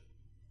church.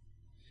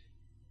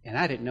 And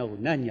I didn't know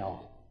none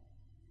y'all.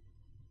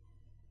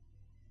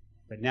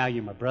 But now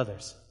you're my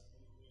brothers.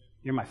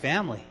 You're my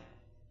family.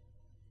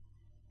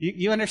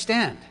 You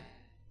understand?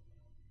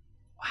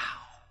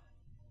 Wow.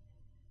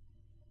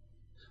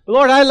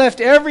 Lord, I left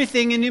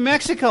everything in New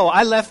Mexico.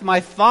 I left my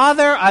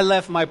father. I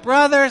left my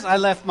brothers. I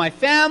left my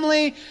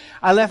family.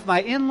 I left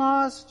my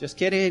in-laws. Just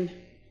kidding.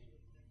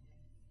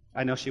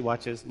 I know she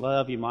watches.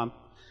 Love you, Mom.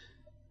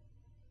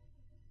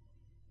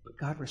 But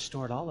God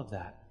restored all of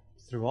that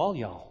through all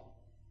y'all.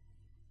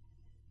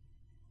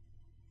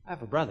 I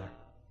have a brother.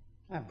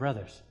 I have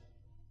brothers.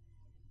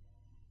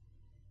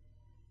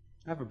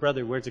 I have a brother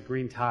who wears a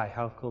green tie.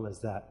 How cool is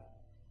that?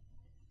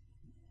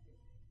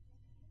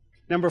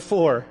 Number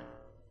 4.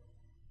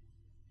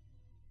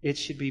 it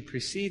should be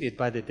preceded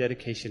by the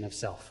dedication of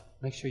self.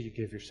 Make sure you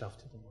give yourself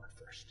to the Lord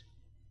first.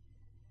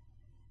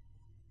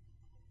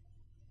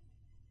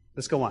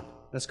 Let's go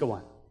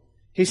on.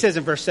 He says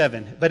in verse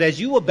 7, but as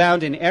you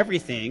abound in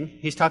everything,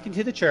 he's talking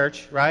to the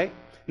church, right?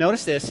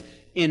 Notice this,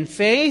 in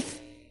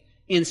faith,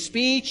 in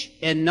speech,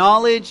 in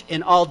knowledge,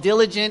 in all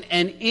diligence,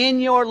 and in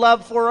your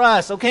love for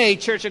us. Okay,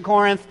 Church of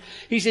Corinth.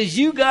 He says,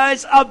 you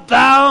guys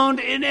abound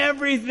in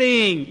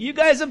everything. You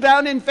guys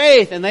abound in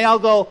faith. And they all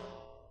go,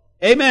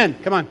 amen.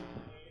 Come on.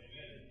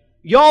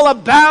 Y'all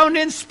abound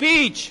in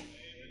speech.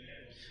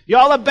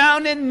 Y'all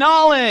abound in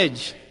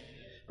knowledge.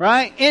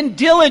 Right? In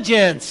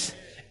diligence.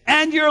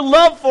 And your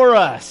love for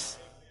us.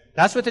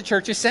 That's what the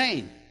church is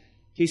saying.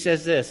 He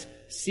says this,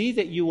 see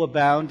that you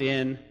abound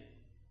in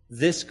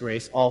this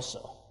grace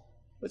also.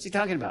 What's he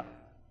talking about?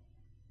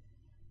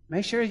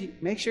 Make sure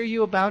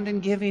you abound in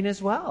giving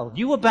as well.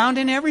 You abound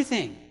in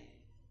everything.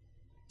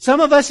 Some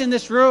of us in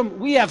this room,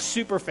 we have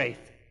super faith.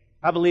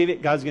 I believe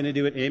it. God's going to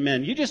do it.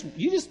 Amen. You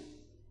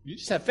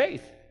just have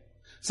faith.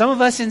 Some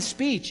of us in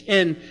speech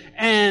and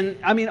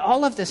I mean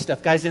all of this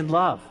stuff, guys, in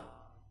love.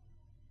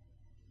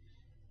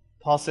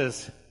 Paul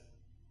says,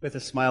 with a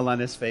smile on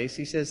his face,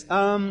 he says,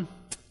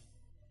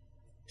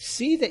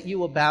 see that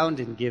you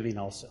abound in giving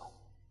also.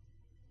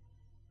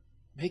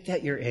 Make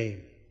that your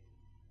aim.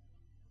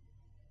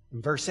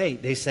 In verse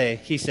 8,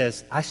 he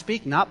says, I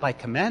speak not by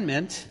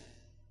commandment.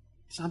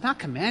 So I'm not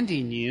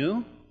commanding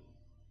you.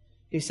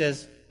 He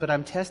says, but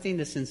I'm testing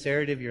the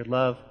sincerity of your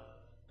love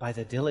by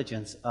the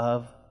diligence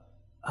of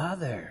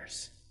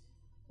others.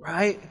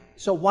 Right?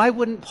 So why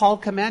wouldn't Paul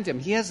command him?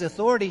 He has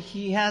authority.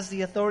 He has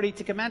the authority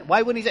to command.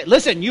 Why wouldn't he say,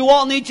 listen, you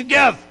all need to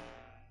give?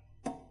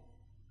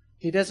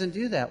 He doesn't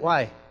do that.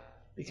 Why?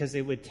 Because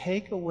it would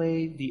take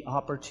away the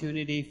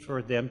opportunity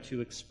for them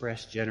to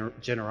express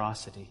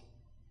generosity.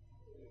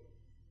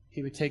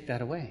 He would take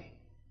that away.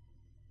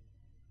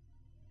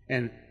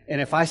 And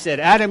if I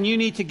said, Adam, you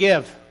need to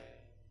give.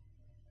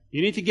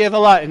 You need to give a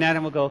lot. And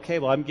Adam will go, okay,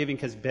 well, I'm giving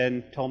because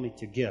Ben told me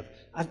to give.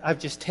 I've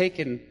just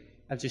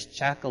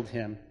shackled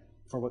him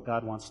for what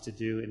God wants to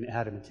do in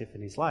Adam and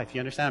Tiffany's life. You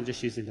understand? I'm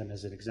just using them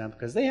as an example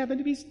because they happen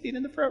to be sitting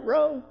in the front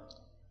row.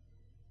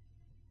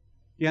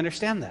 You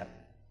understand that?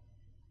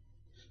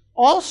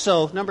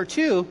 Also, number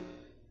 2,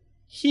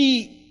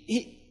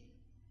 he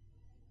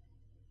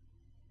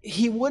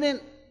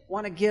wouldn't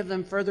want to give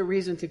them further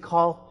reason to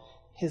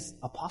call his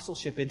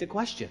apostleship into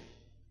question.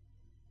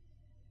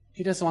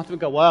 He doesn't want them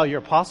to go, well, you're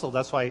apostle,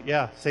 that's why,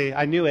 yeah, see,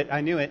 I knew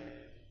it.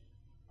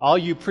 All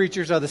you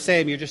preachers are the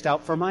same, you're just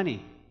out for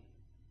money.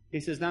 He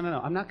says, no,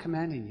 I'm not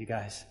commanding you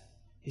guys.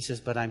 He says,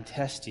 but I'm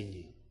testing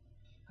you.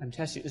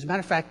 As a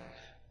matter of fact,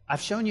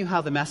 I've shown you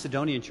how the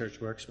Macedonian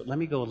church works, but let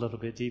me go a little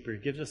bit deeper. He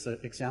gives us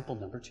example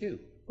number 2.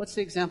 What's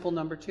the example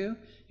number 2?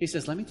 He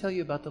says, let me tell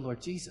you about the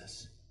Lord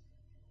Jesus.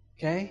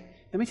 Okay?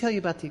 Let me tell you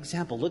about the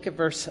example. Look at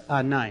verse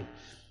 9.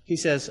 He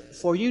says,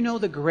 for you know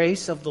the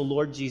grace of the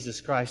Lord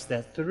Jesus Christ,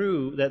 that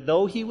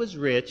though he was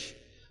rich,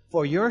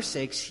 for your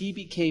sakes he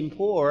became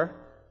poor,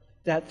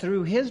 that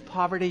through his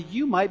poverty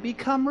you might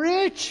become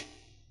rich.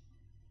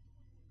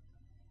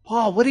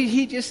 Paul, what did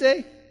he just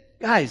say?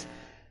 Guys,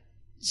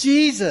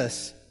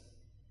 Jesus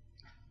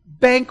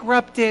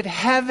bankrupted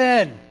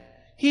heaven.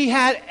 He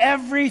had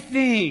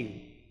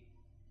everything.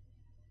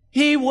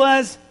 He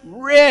was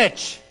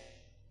rich.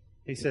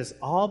 He says,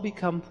 all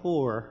become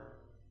poor.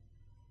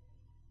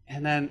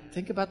 And then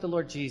think about the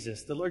Lord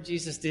Jesus. The Lord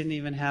Jesus didn't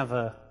even have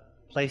a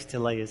place to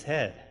lay his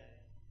head.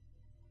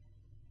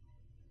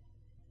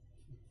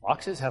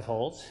 Foxes have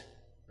holes.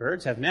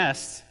 Birds have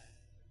nests.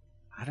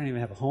 I don't even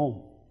have a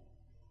home.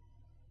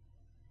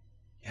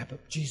 Yeah,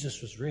 but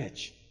Jesus was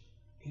rich.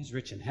 He was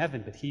rich in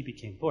heaven, but he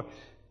became poor.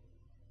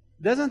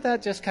 Doesn't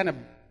that just kind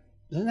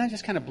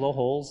of blow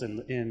holes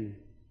in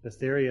the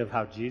theory of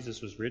how Jesus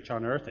was rich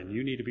on earth and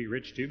you need to be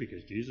rich too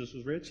because Jesus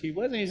was rich? He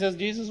wasn't. He says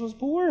Jesus was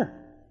poor.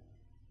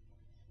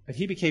 But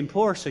he became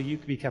poor so you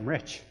could become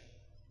rich.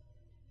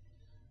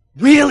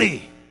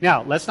 Really?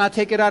 Now, let's not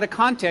take it out of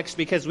context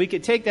because we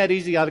could take that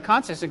easy out of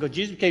context and go,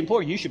 Jesus became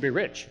poor, you should be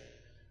rich.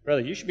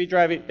 Brother, you should be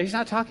driving. He's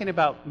not talking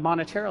about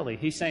monetarily.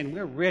 He's saying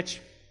we're rich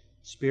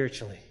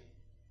spiritually.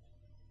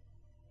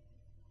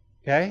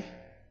 Okay?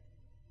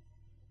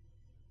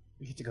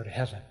 We get to go to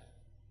heaven.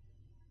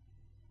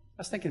 I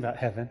was thinking about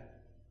heaven.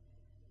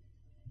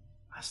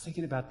 I was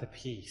thinking about the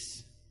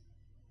peace.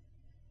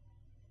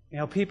 You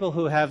know, people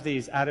who have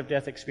these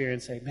out-of-death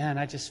experiences say, man,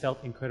 I just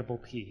felt incredible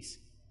peace.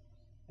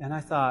 And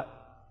I thought,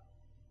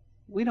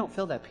 we don't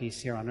feel that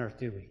peace here on earth,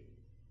 do we?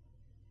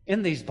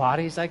 In these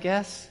bodies, I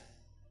guess.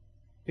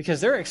 Because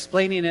they're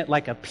explaining it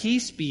like a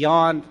peace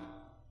beyond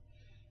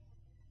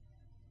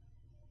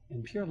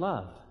in pure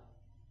love.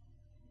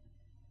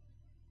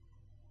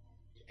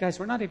 Guys,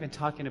 we're not even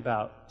talking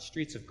about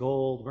streets of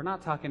gold. We're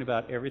not talking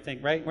about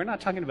everything, right? We're not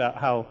talking about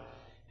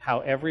how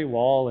every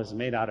wall is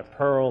made out of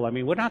pearl. I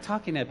mean, we're not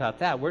talking about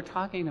that. We're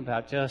talking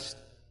about just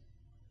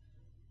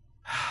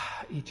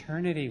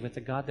eternity with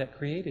the God that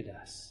created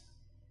us.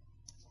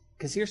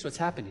 Because here's what's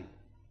happening.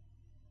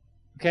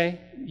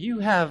 Okay? You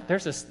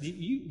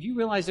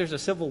realize there's a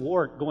civil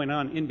war going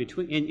on in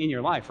between in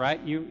your life,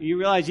 right? You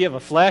realize you have a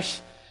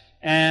flesh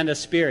and a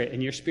spirit,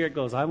 and your spirit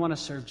goes, I want to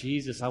serve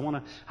Jesus.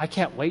 I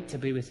can't wait to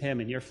be with him.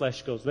 And your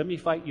flesh goes, let me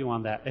fight you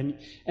on that. And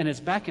it's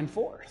back and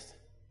forth.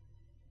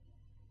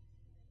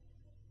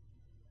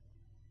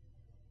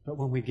 But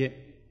when we get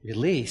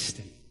released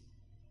and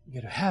we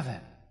go to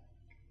heaven,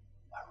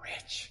 we're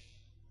rich.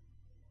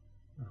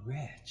 We're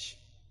rich.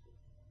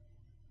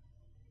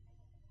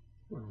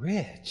 We're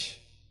rich.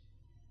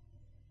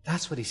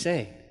 That's what he's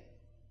saying.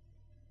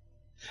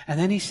 And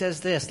then he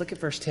says this. Look at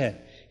verse 10.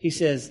 He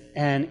says,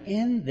 and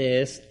in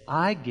this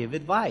I give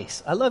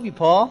advice. I love you,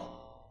 Paul.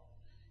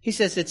 He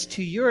says it's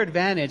to your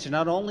advantage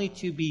not only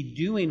to be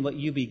doing what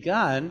you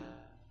begun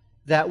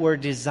that we're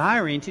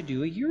desiring to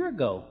do a year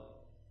ago,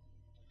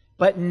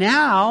 but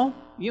now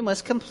you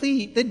must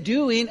complete the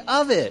doing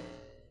of it.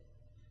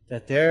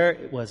 That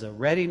there was a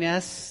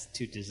readiness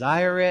to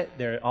desire it.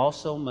 There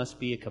also must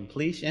be a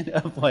completion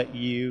of what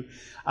you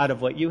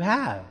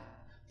have.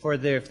 For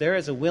if there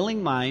is a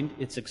willing mind,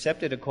 it's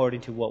accepted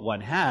according to what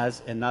one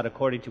has and not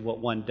according to what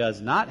one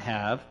does not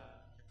have.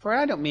 For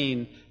I don't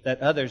mean that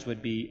others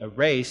would be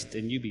erased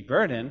and you be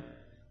burdened,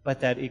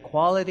 but that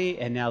equality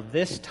and now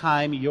this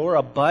time your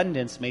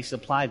abundance may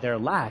supply their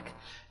lack,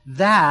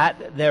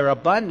 that their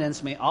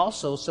abundance may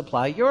also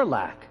supply your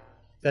lack,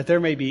 that there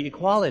may be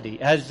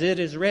equality. As it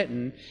is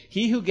written,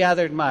 he who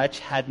gathered much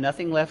had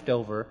nothing left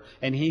over,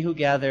 and he who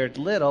gathered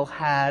little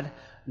had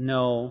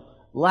no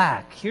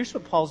lack. Here's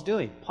what Paul's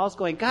doing. Paul's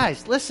going,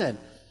 guys, listen,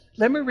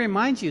 let me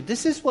remind you,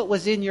 this is what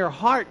was in your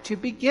heart to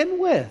begin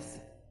with.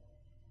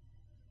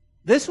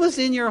 This was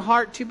in your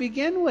heart to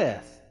begin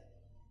with.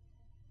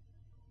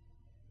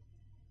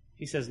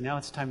 He says, now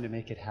it's time to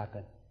make it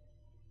happen.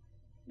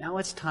 Now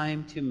it's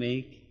time to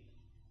make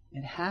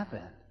it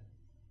happen.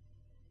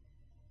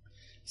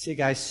 See,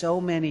 guys,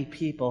 so many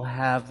people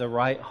have the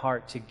right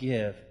heart to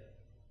give,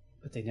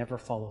 but they never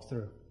follow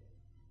through.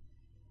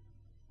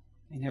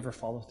 They never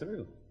follow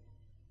through.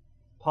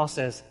 Paul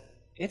says,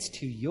 it's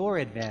to your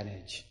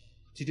advantage.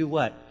 To do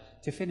what?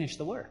 To finish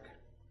the work.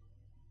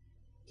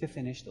 To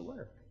finish the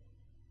work.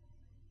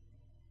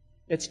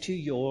 It's to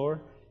your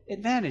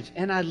advantage.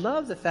 And I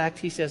love the fact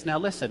he says, now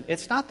listen,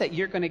 it's not that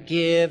you're going to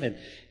give. And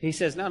he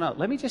says, no,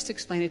 let me just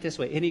explain it this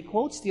way. And he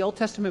quotes the Old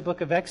Testament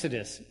book of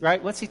Exodus,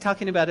 right? What's he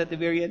talking about at the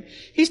very end?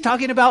 He's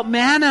talking about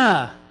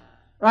manna,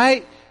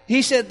 right?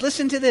 He said,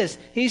 listen to this.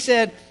 He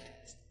said,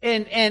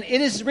 and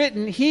it is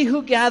written, he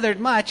who gathered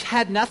much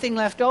had nothing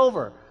left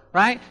over.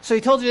 Right? So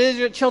he told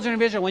the children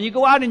of Israel, when you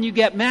go out and you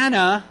get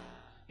manna,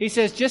 he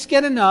says, just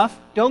get enough,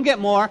 don't get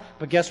more.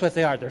 But guess what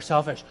they are? They're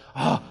selfish.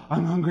 Oh,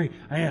 I'm hungry.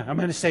 I'm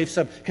going to save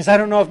some because I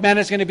don't know if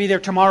manna's going to be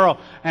there tomorrow.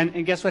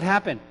 And guess what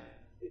happened?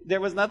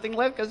 There was nothing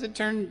left because it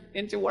turned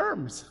into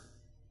worms.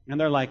 And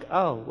they're like,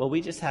 oh, well,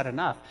 we just had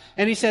enough.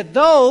 And he said,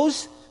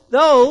 those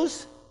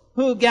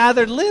who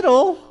gathered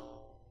little,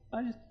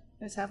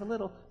 let's have a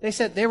little. They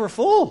said they were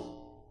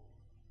full.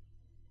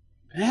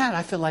 Man,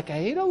 I feel like I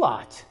ate a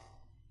lot.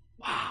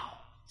 Wow.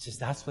 He says,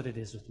 that's what it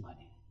is with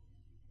money.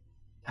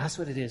 That's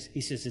what it is.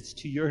 He says, it's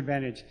to your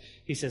advantage.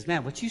 He says,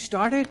 man, what you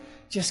started,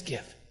 just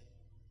give.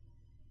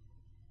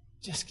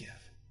 Just give.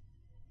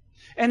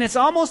 And it's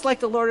almost like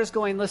the Lord is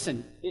going,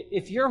 listen,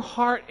 if your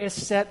heart is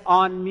set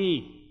on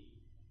me,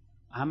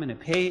 I'm going to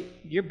pay,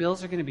 your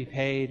bills are going to be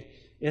paid.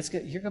 You're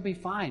going to be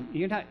fine.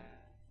 You're not.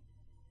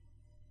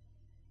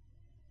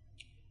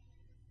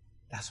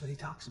 That's what he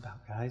talks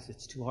about, guys.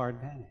 It's to our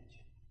advantage.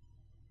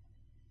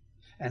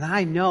 And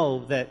I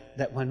know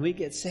that when we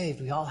get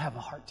saved, we all have a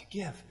heart to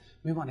give.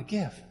 We want to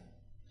give.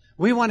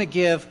 We want to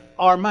give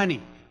our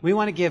money. We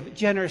want to give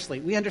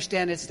generously. We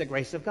understand it's the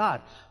grace of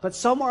God. But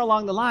somewhere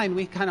along the line,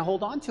 we kind of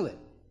hold on to it.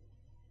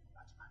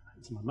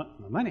 It's my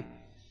money.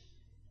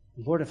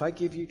 Lord, if I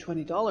give you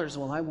 $20,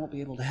 well, I won't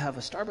be able to have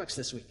a Starbucks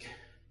this week.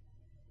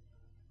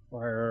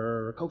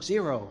 Or Coke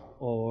Zero.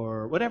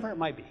 Or whatever it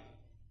might be.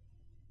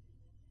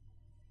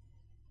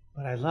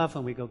 But I love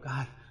when we go,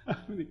 God,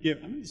 I'm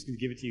just going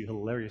to give it to you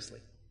hilariously.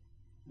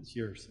 It's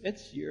yours.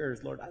 It's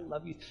yours, Lord. I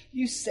love you.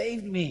 You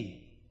saved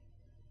me.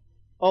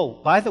 Oh,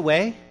 by the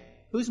way,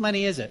 whose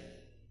money is it?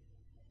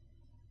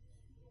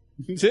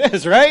 It's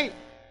his, right?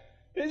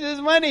 It's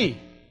his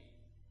money.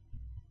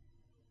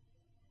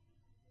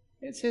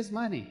 It's his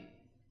money.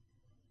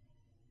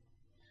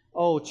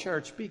 Oh,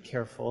 church, be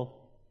careful.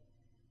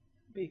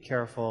 Be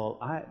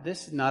careful.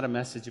 This is not a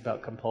message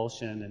about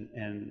compulsion,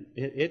 and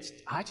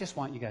I just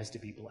want you guys to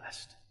be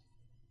blessed.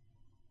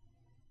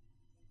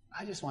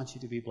 I just want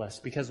you to be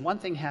blessed. Because one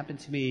thing happened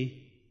to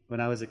me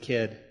when I was a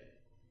kid.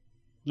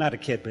 Not a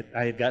kid, but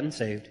I had gotten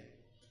saved.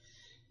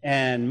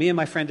 And me and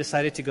my friend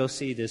decided to go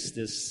see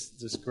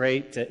this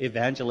great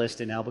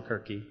evangelist in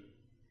Albuquerque.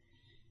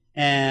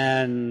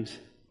 And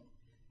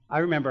I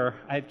remember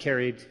I had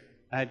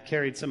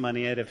carried some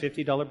money. I had a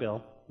 $50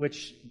 bill,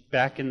 which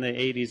back in the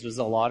 80s was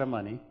a lot of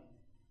money.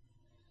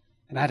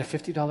 And I had a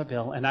 $50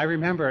 bill. And I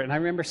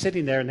remember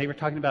sitting there, and they were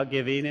talking about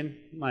giving and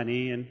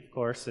money, and of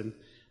course, and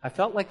I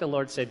felt like the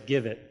Lord said,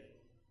 give it.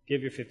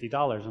 give your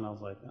 $50. And I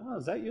was like, oh,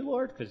 is that you,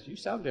 Lord? Because you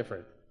sound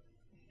different.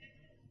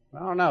 I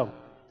don't know.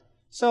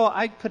 So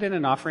I put in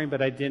an offering,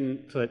 but I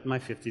didn't put my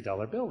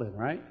 $50 bill in,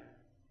 right?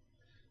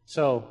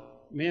 So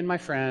me and my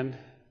friend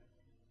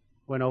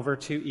went over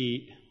to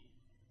eat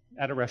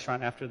at a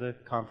restaurant after the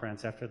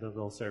conference, after the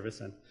little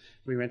service, and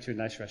we went to a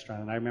nice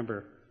restaurant. And I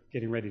remember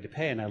getting ready to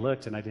pay, and I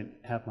looked, and I didn't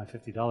have my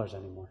 $50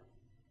 anymore.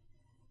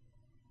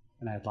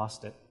 And I had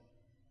lost it.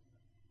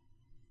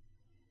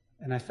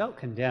 And I felt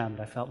condemned.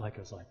 I felt like,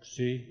 I was like,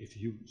 see, if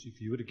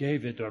you would have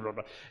gave it, blah, blah,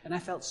 blah. And I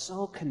felt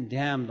so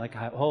condemned, like,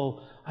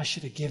 I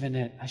should have given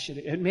it.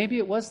 And maybe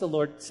it was the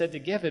Lord said to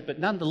give it, but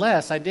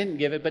nonetheless, I didn't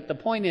give it. But the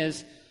point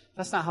is,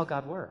 that's not how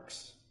God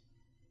works.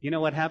 You know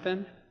what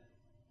happened?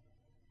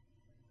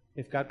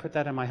 If God put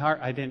that in my heart,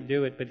 I didn't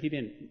do it, but He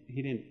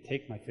didn't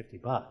take my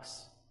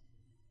 $50.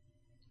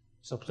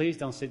 So please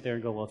don't sit there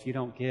and go, well, if you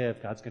don't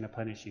give, God's going to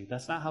punish you.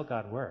 That's not how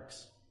God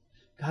works.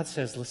 God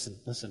says,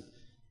 listen.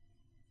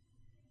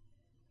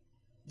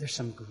 There's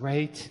some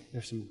great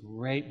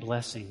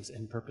blessings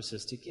and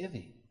purposes to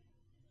giving.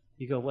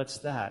 You go, what's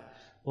that?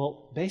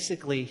 Well,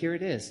 basically, here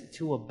it is.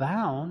 To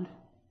abound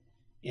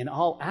in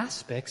all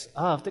aspects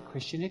of the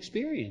Christian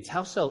experience.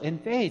 How so? In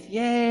faith,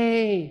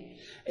 yay!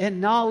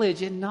 In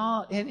knowledge,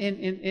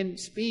 in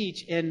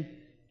speech, and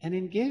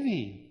in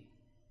giving.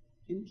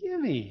 In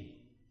giving.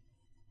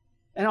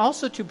 And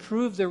also to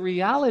prove the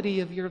reality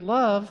of your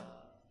love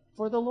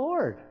for the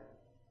Lord.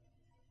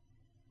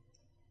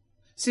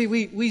 See,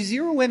 we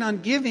zero in on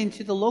giving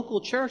to the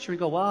local church, and we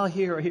go, well,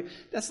 here or here.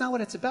 That's not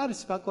what it's about.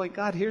 It's about going,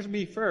 God, here's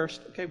me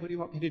first. Okay, what do you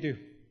want me to do?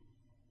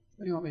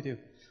 What do you want me to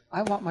do?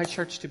 I want my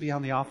church to be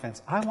on the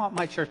offense. I want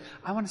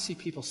to see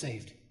people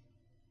saved.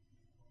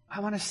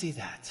 I want to see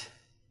that.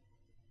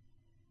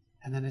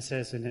 And then it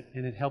says, and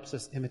it helps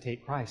us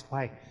imitate Christ.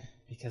 Why?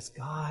 Because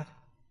God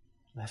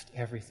left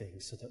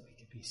everything so that we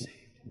could be saved.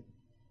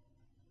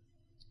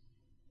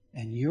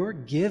 And your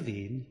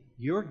giving,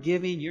 your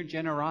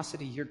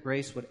generosity, your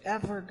grace,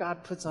 whatever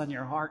God puts on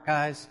your heart,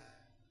 guys,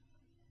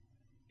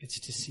 it's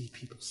to see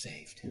people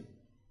saved.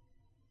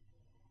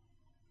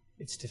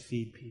 It's to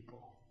feed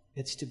people.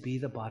 It's to be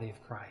the body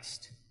of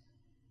Christ.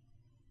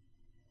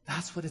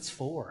 That's what it's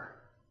for.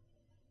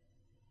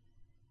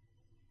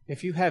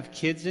 If you have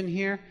kids in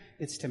here,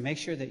 it's to make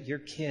sure that your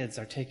kids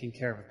are taken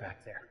care of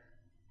back there.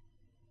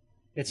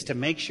 It's to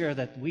make sure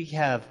that we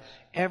have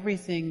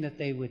everything that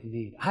they would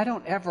need. I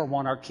don't ever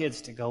want our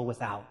kids to go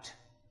without.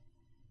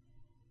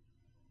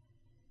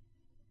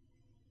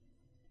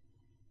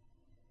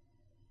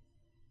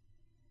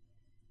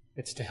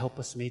 It's to help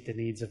us meet the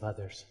needs of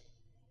others.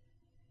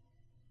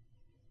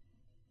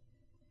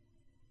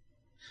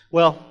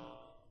 Well,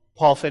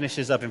 Paul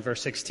finishes up in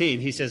verse 16.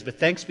 He says, but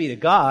thanks be to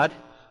God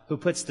who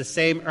puts the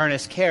same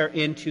earnest care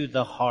into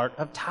the heart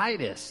of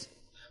Titus.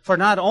 For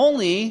not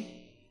only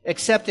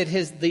accepted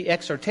the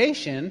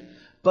exhortation,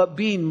 but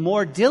being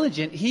more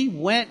diligent, he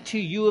went to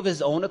you of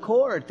his own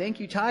accord. Thank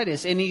you,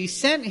 Titus. And he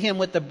sent him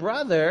with the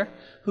brother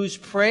whose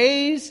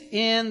praise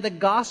in the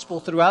gospel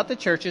throughout the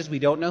churches. We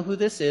don't know who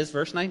this is,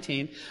 verse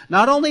 19.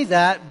 Not only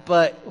that,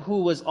 but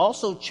who was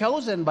also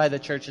chosen by the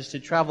churches to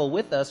travel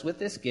with us with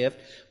this gift,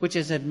 which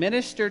is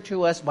administered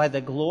to us by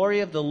the glory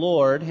of the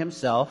Lord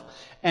himself,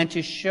 and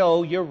to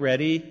show your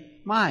ready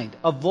mind.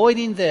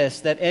 Avoiding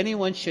this, that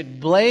anyone should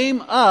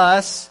blame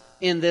us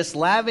in this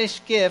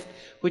lavish gift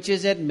which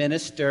is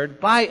administered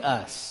by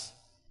us,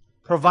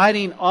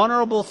 providing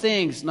honorable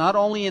things not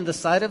only in the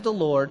sight of the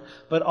Lord,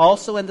 but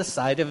also in the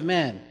sight of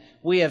men.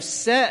 We have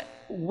set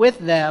with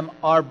them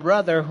our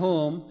brother,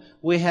 whom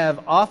we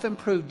have often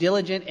proved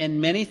diligent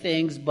in many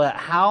things, but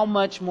how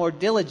much more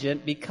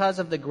diligent because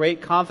of the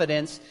great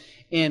confidence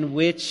in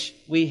which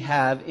we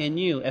have in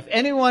you. If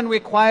anyone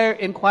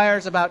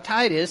inquires about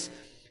Titus,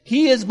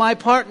 he is my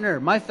partner,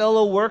 my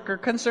fellow worker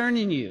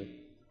concerning you.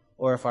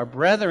 Or if our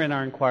brethren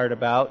are inquired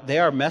about, they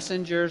are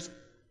messengers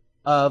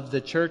of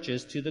the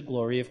churches to the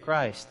glory of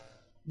Christ.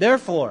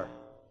 Therefore,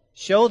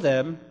 show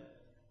them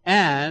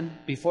and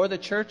before the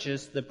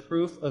churches the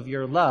proof of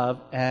your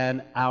love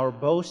and our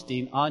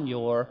boasting on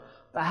your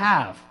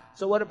behalf.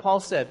 So what did Paul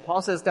say?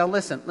 Paul says, now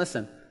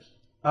listen.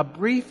 A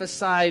brief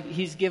aside,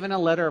 he's given a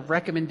letter of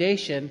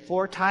recommendation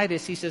for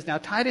Titus. He says, now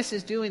Titus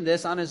is doing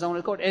this on his own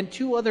accord. And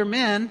two other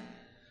men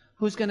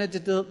who's going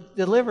to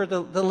deliver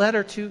the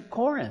letter to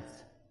Corinth.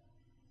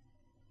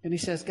 And he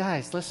says,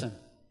 guys, listen,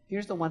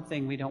 here's the one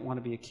thing we don't want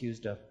to be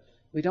accused of.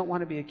 We don't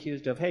want to be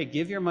accused of, hey,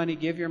 give your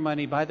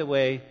money. By the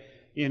way,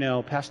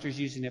 pastor's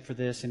using it for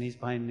this, and he's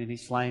buying, and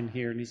he's flying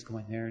here, and he's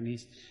going there, and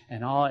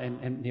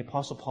and the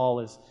Apostle Paul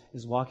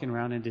is walking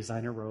around in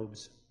designer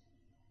robes.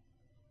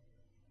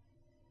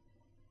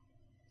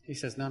 He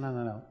says,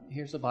 no.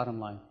 Here's the bottom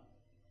line.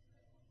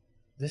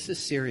 This is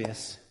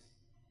serious.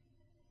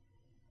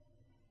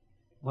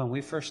 When we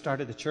first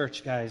started the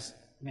church, guys,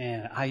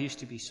 man, I used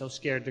to be so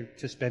scared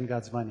to spend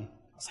God's money.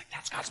 I was like,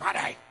 that's God's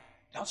money.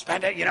 Don't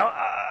spend it,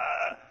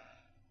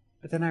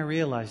 But then I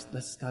realized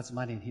this is God's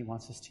money, and He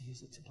wants us to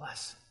use it to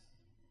bless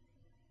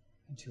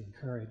and to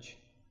encourage.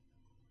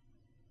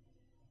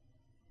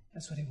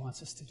 That's what He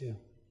wants us to do.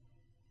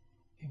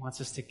 He wants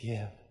us to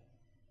give.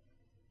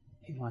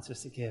 He wants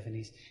us to give. And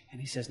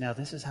he says, now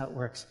this is how it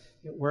works.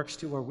 It works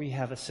to where we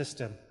have a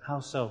system. How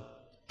so?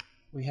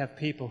 We have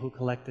people who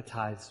collect the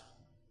tithes.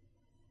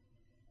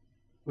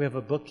 We have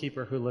a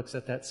bookkeeper who looks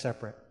at that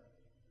separate.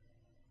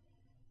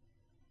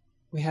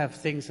 We have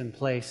things in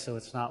place so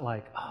it's not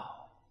like, oh,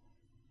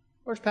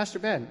 where's Pastor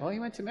Ben? Well, he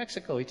went to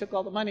Mexico. He took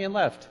all the money and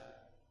left.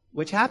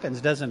 Which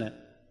happens, doesn't it?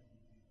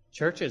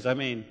 Churches,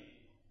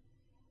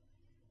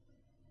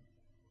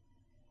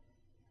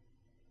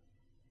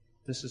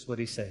 this is what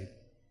he's saying.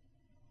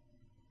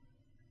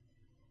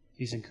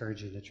 He's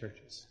encouraging the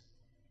churches.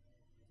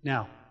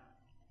 Now,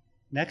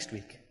 next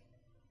week,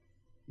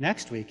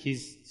 he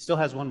still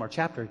has one more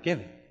chapter of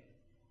giving.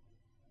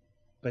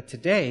 But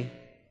today,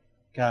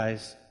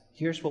 guys,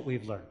 here's what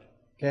we've learned.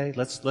 Okay,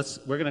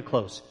 we're going to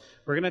close.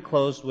 We're going to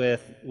close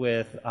with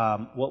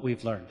what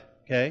we've learned.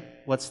 Okay,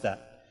 what's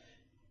that?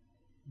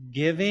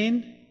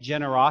 Giving,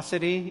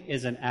 generosity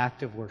is an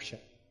act of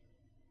worship.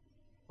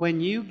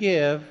 When you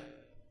give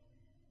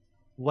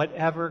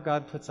whatever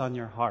God puts on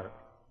your heart,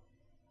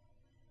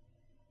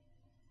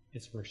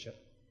 it's worship.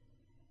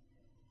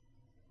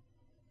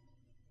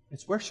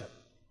 It's worship.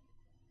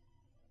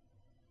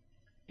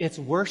 It's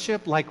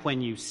worship like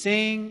when you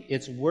sing.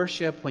 It's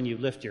worship when you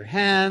lift your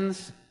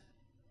hands.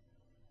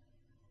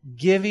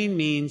 Giving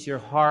means your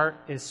heart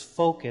is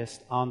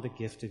focused on the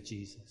gift of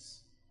Jesus.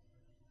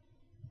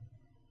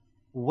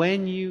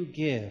 When you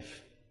give,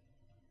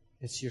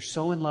 you're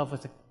so in love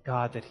with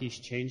God that He's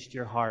changed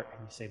your heart,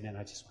 and you say, man,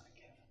 I just want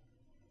to give.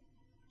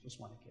 I just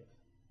want to give.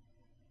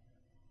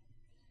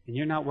 And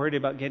you're not worried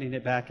about getting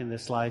it back in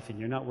this life, and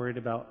you're not worried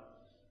about,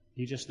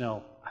 you just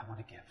know, I want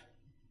to give.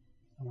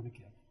 I want to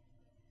give.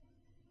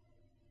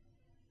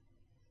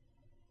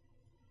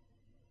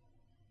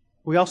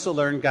 We also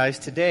learned, guys,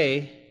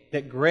 today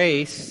that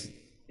grace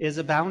is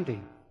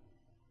abounding.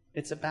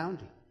 It's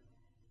abounding.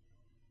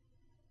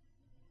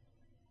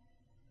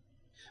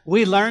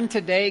 We learned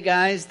today,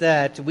 guys,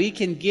 that we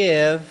can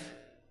give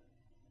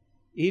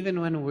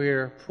even when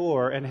we're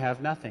poor and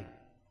have nothing,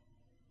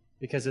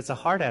 because it's a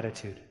heart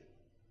attitude.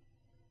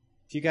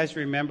 Do you guys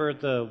remember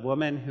the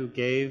woman who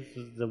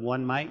gave the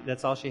one mite?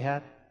 That's all she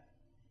had?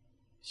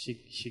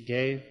 She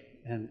gave,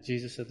 and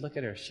Jesus said, look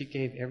at her. She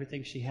gave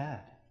everything she had.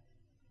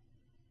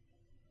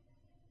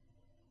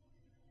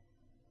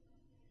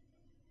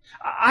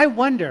 I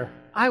wonder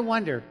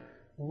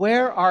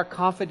where our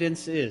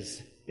confidence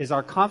is. Is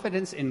our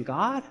confidence in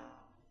God?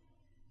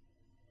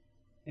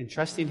 In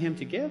trusting Him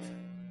to give?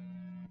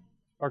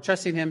 Or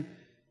trusting Him,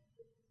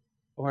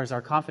 or is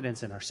our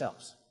confidence in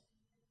ourselves?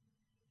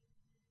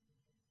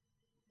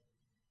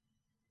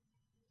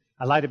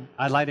 I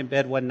lied in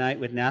bed one night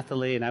with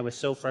Nathalie, and I was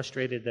so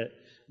frustrated that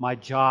my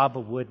job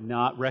would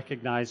not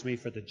recognize me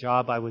for the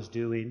job I was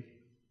doing.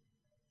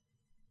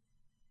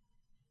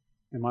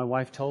 And my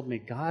wife told me,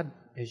 God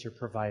is your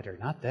provider,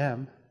 not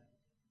them.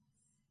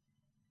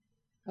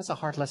 That's a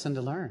hard lesson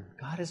to learn.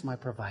 God is my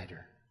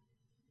provider.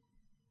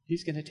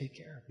 He's going to take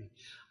care of me.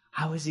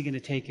 How is He going to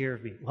take care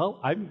of me? Well,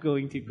 I'm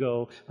going to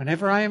go,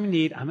 whenever I am in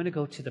need, I'm going to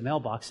go to the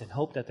mailbox and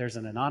hope that there's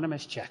an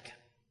anonymous check.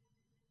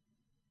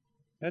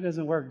 That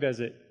doesn't work,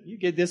 does it? You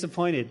get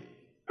disappointed.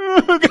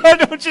 Oh, God,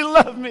 don't you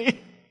love me?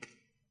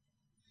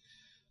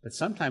 But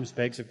sometimes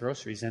bags of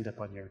groceries end up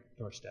on your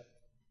doorstep.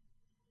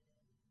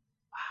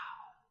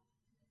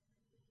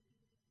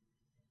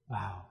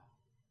 Wow.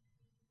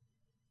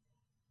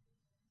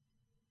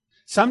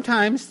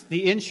 Sometimes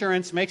the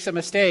insurance makes a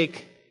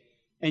mistake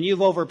and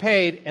you've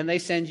overpaid and they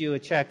send you a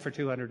check for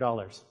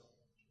 $200.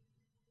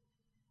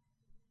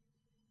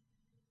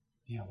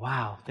 Yeah,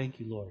 wow. Thank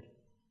you, Lord.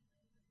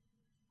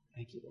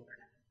 Thank you, Lord.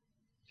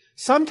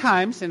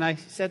 Sometimes, and I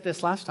said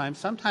this last time,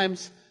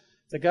 sometimes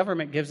the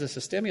government gives us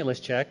a stimulus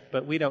check,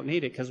 but we don't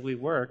need it because we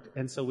worked,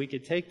 and so we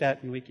could take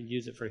that and we could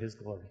use it for His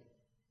glory.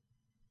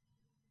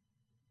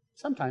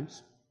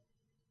 Sometimes.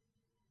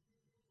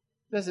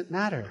 Doesn't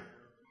matter.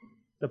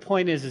 The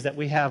point is that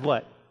we have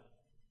what?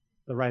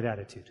 The right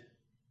attitude.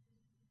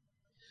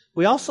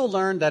 We also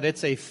learned that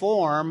it's a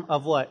form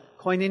of what?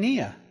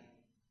 Koinonia.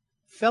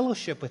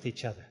 Fellowship with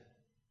each other.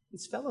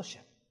 It's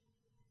fellowship.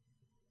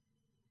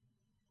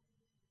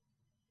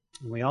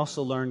 And we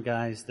also learned,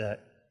 guys,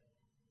 that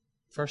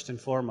first and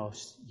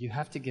foremost, you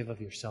have to give of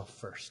yourself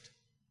first.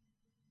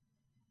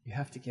 You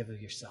have to give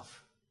of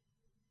yourself.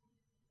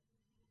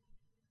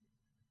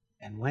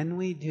 And when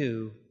we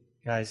do,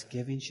 guys,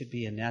 giving should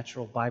be a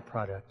natural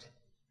byproduct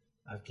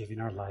of giving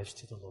our lives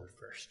to the Lord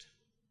first.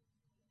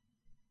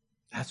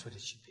 That's what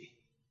it should be.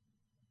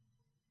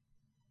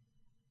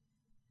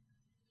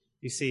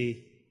 You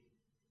see,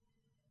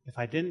 if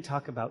I didn't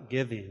talk about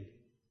giving,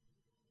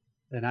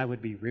 then I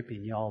would be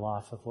ripping y'all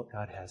off of what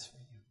God has for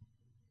you.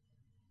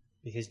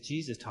 Because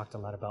Jesus talked a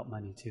lot about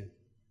money too.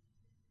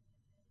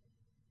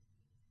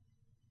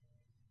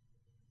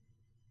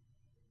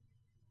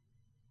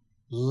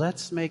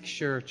 Let's make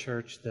sure,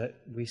 church, that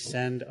we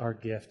send our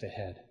gift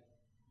ahead.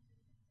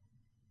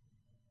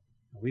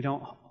 We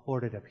don't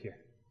hoard it up here.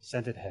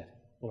 Send it ahead.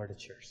 Lord,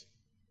 it's yours.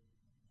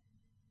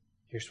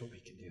 Here's what we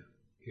can do.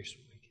 Here's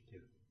what we can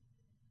do.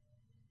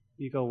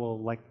 You go,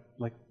 well, like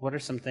what are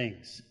some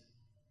things?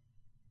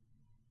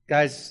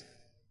 Guys,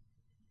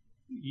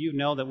 you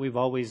know that we've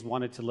always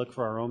wanted to look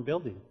for our own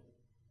building.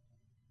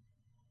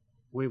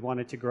 We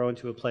wanted to grow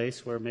into a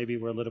place where maybe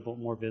we're a little bit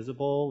more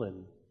visible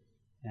and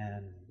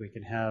we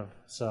can have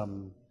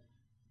some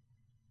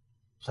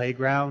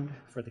playground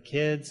for the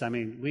kids. I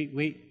mean,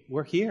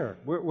 we're here.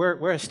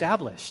 We're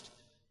established.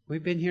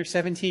 We've been here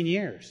 17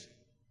 years.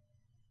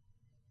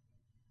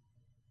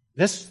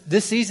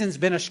 This season's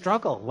been a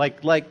struggle.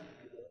 Like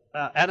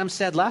Adam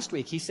said last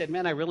week, he said,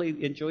 man, I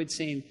really enjoyed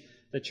seeing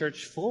the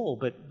church full,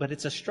 but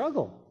it's a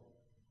struggle.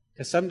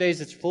 Because some days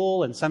it's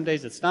full and some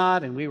days it's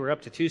not, and we were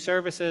up to 2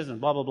 services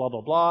and blah, blah, blah, blah,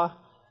 blah.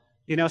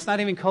 You know, it's not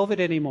even COVID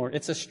anymore.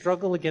 It's a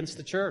struggle against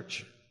the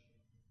church.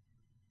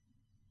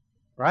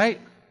 Right?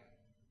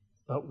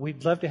 But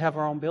we'd love to have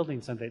our own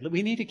building someday.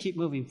 We need to keep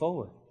moving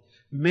forward.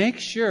 Make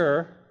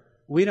sure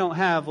we don't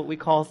have what we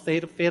call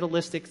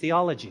fatalistic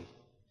theology.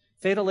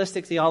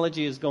 Fatalistic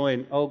theology is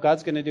going, oh,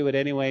 God's going to do it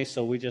anyway,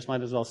 so we just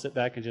might as well sit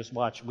back and just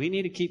watch. We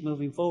need to keep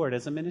moving forward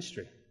as a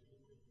ministry.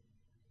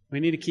 We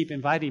need to keep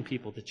inviting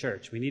people to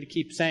church. We need to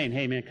keep saying,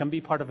 hey, man, come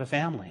be part of a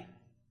family.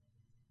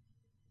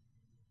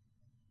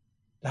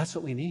 That's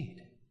what we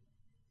need.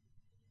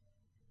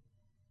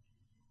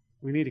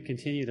 We need to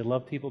continue to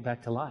love people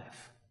back to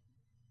life.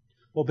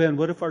 Well, Ben,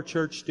 what if our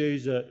church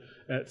stays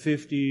at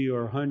 50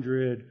 or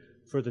 100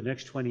 for the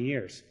next 20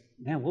 years?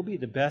 Man, we'll be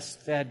the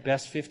best fed,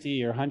 best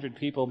 50 or 100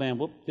 people. Man,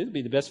 it'll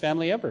be the best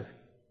family ever.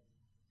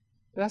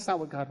 But that's not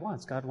what God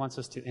wants. God wants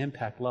us to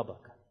impact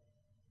Lubbock.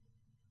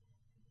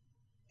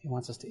 He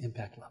wants us to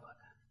impact Lubbock.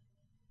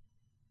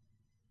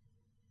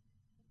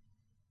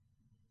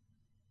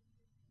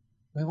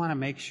 We want to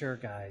make sure,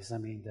 guys, I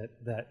mean,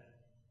 that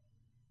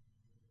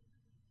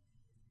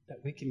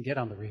we can get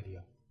on the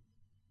radio.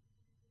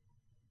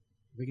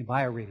 We can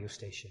buy a radio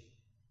station.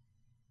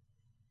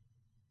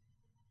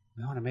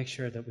 We want to make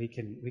sure that we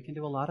can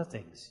do a lot of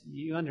things.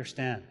 You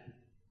understand.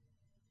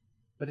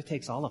 But it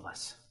takes all of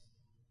us.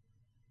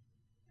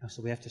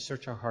 So we have to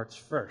search our hearts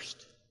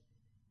first.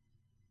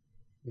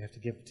 We have to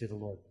give it to the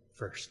Lord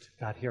first.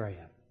 God, here I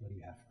am. What do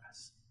you have for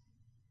us?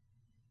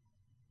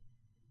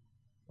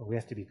 But we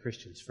have to be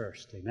Christians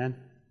first. Amen?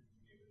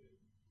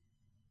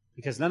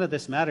 Because none of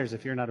this matters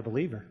if you're not a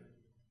believer.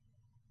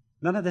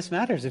 None of this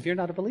matters if you're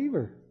not a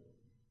believer.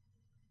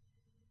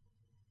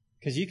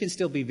 Because you can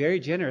still be very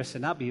generous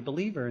and not be a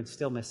believer and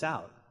still miss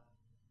out.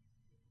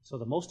 So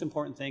the most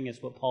important thing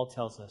is what Paul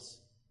tells us.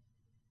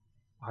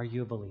 Are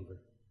you a believer?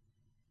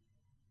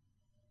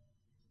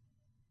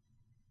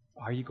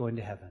 Are you going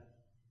to heaven?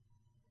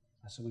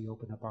 That's when we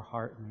open up our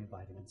heart and we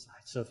invite Him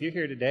inside. So if you're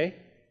here today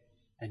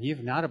and you're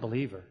not a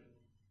believer,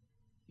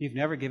 you've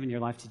never given your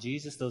life to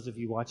Jesus, those of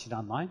you watching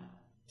online,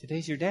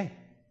 today's your day.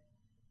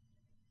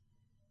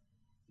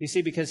 You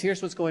see, because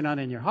here's what's going on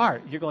in your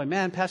heart. You're going,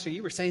 man, Pastor,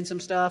 you were saying some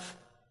stuff.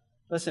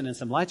 Listen, and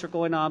some lights are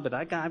going on, but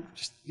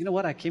you know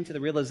what? I came to the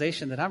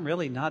realization that I'm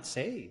really not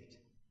saved.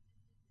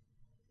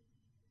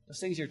 Those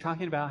things you're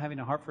talking about, having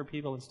a heart for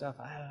people and stuff,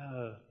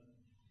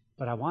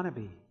 but I want to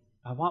be.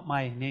 I want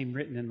my name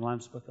written in the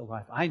Lamb's Book of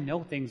Life. I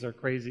know things are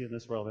crazy in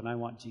this world, and I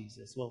want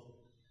Jesus. Well,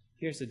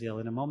 here's the deal.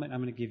 In a moment,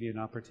 I'm going to give you an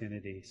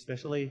opportunity,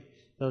 especially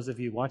those of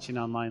you watching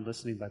online,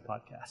 listening by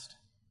podcast.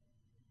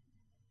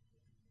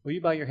 Will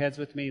you bow your heads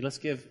with me? Let's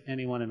give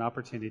anyone an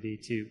opportunity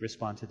to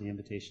respond to the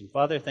invitation.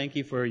 Father, thank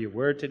you for your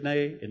word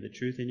today and the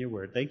truth in your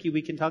word. Thank you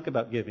we can talk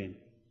about giving.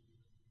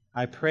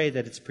 I pray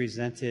that it's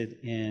presented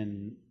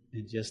in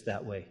just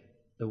that way,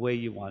 the way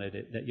you wanted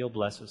it, that you'll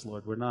bless us,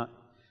 Lord.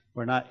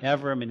 We're not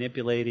ever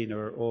manipulating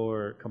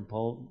or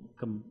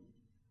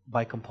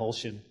by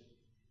compulsion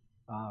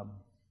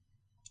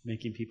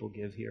making people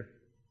give here.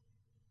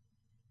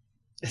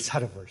 It's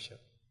out of worship.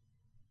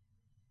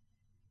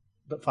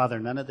 But Father,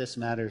 none of this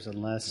matters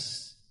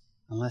unless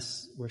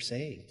we're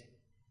saved.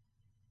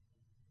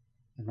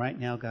 And right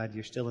now, God,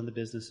 you're still in the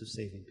business of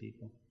saving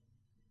people.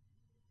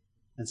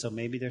 And so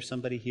maybe there's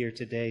somebody here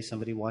today,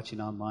 somebody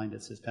watching online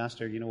that says,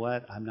 Pastor, you know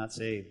what? I'm not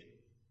saved.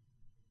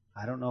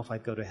 I don't know if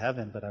I'd go to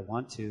heaven, but I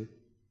want to.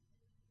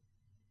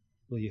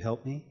 Will you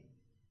help me?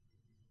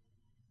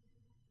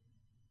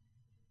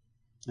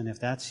 And if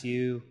that's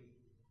you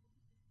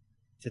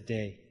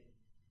today,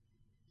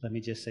 let me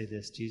just say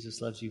this.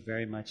 Jesus loves you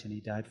very much and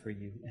He died for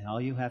you. And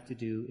all you have to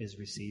do is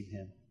receive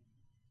Him.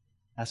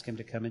 Ask Him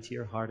to come into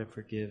your heart and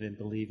forgive and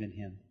believe in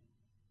Him.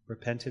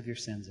 Repent of your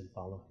sins and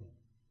follow Him.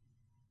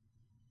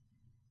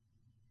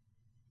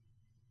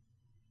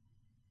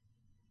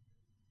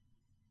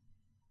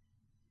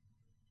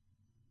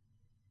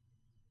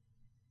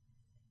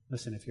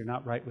 Listen, if you're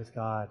not right with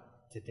God,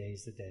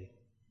 today's the day.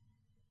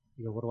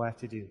 You go, what do I have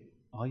to do?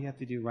 All you have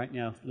to do right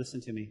now,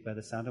 listen to me, by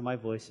the sound of my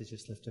voice, is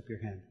just lift up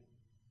your hand.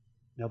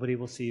 Nobody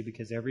will see you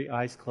because every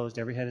eye's closed,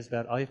 every head is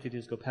bowed. All you have to do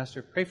is go,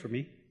 Pastor, pray for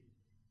me.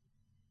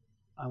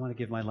 I want to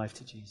give my life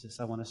to Jesus.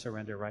 I want to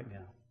surrender right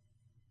now.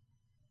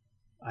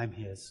 I'm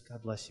His.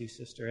 God bless you,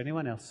 sister.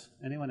 Anyone else?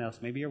 Anyone else?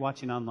 Maybe you're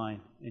watching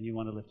online and you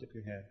want to lift up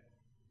your head.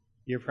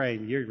 You're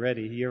praying. You're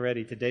ready. You're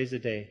ready. Today's the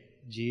day.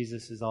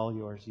 Jesus is all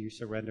yours. You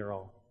surrender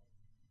all.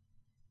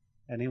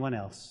 Anyone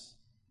else?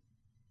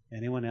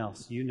 Anyone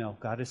else? You know,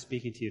 God is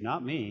speaking to you,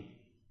 not me.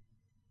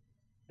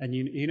 And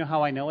you know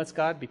how I know it's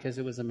God? Because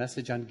it was a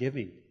message on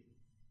giving,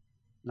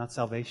 not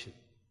salvation.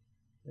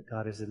 That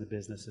God is in the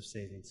business of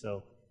saving.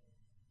 So,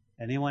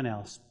 anyone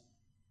else?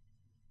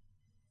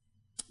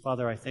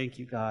 Father, I thank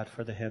you, God,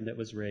 for the hand that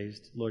was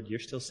raised. Lord, you're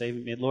still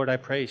saving me. Lord, I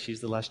pray she's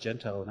the last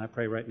Gentile, and I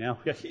pray right now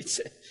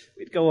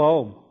we'd go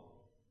home.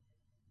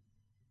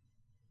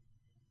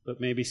 But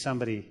maybe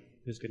somebody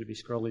who's going to be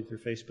scrolling through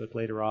Facebook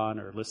later on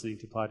or listening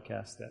to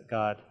podcasts, that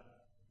God,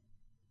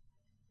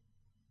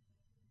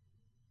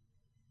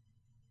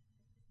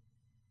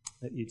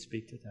 that you'd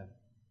speak to them.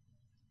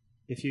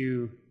 If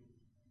you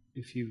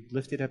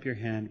lifted up your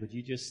hand, would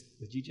you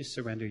just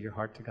surrender your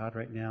heart to God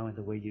right now in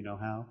the way you know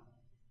how?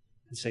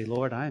 And say,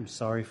 Lord, I am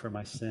sorry for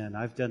my sin.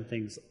 I've done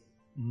things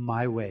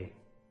my way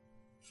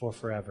for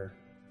forever.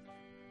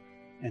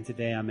 And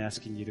today I'm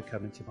asking you to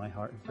come into my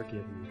heart and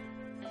forgive me.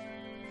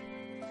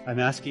 I'm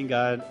asking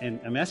God, and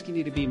I'm asking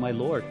you to be my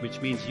Lord,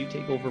 which means you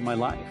take over my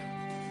life.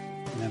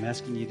 And I'm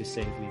asking you to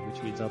save me,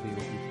 which means I'll be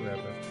with you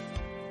forever.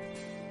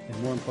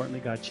 And more importantly,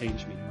 God,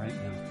 change me right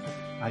now.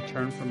 I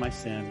turn from my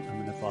sin. I'm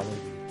going to follow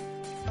you.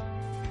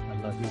 I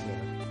love you,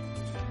 Lord.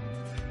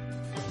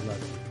 I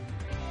love you.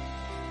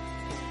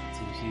 It's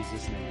in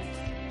Jesus' name.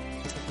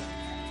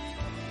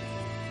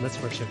 Let's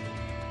worship.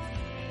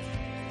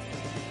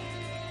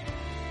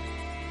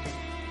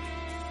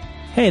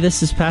 Hey,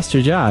 this is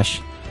Pastor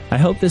Josh. I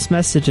hope this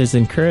message has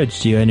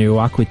encouraged you in your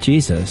walk with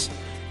Jesus.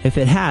 If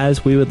it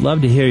has, we would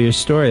love to hear your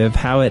story of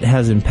how it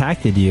has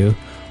impacted you,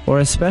 or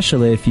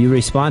especially if you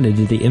responded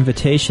to the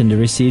invitation to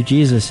receive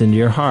Jesus into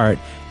your heart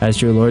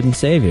as your Lord and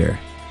Savior.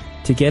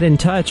 To get in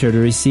touch or to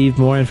receive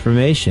more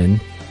information,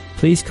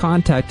 please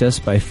contact us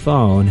by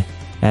phone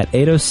at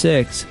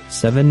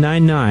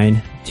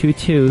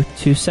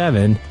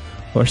 806-799-2227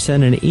 or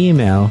send an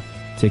email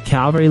to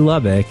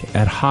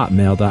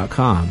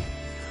calvarylubbock@hotmail.com.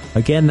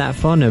 Again, that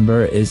phone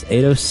number is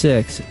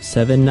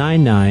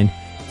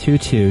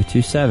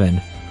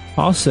 806-799-2227.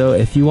 Also,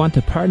 if you want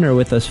to partner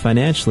with us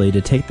financially to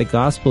take the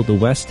gospel to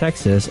West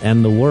Texas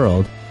and the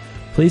world,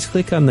 please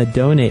click on the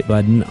donate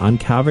button on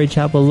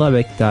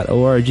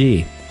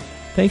calvarychapellubbock.org.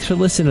 Thanks for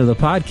listening to the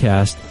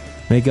podcast.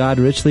 May God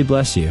richly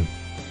bless you.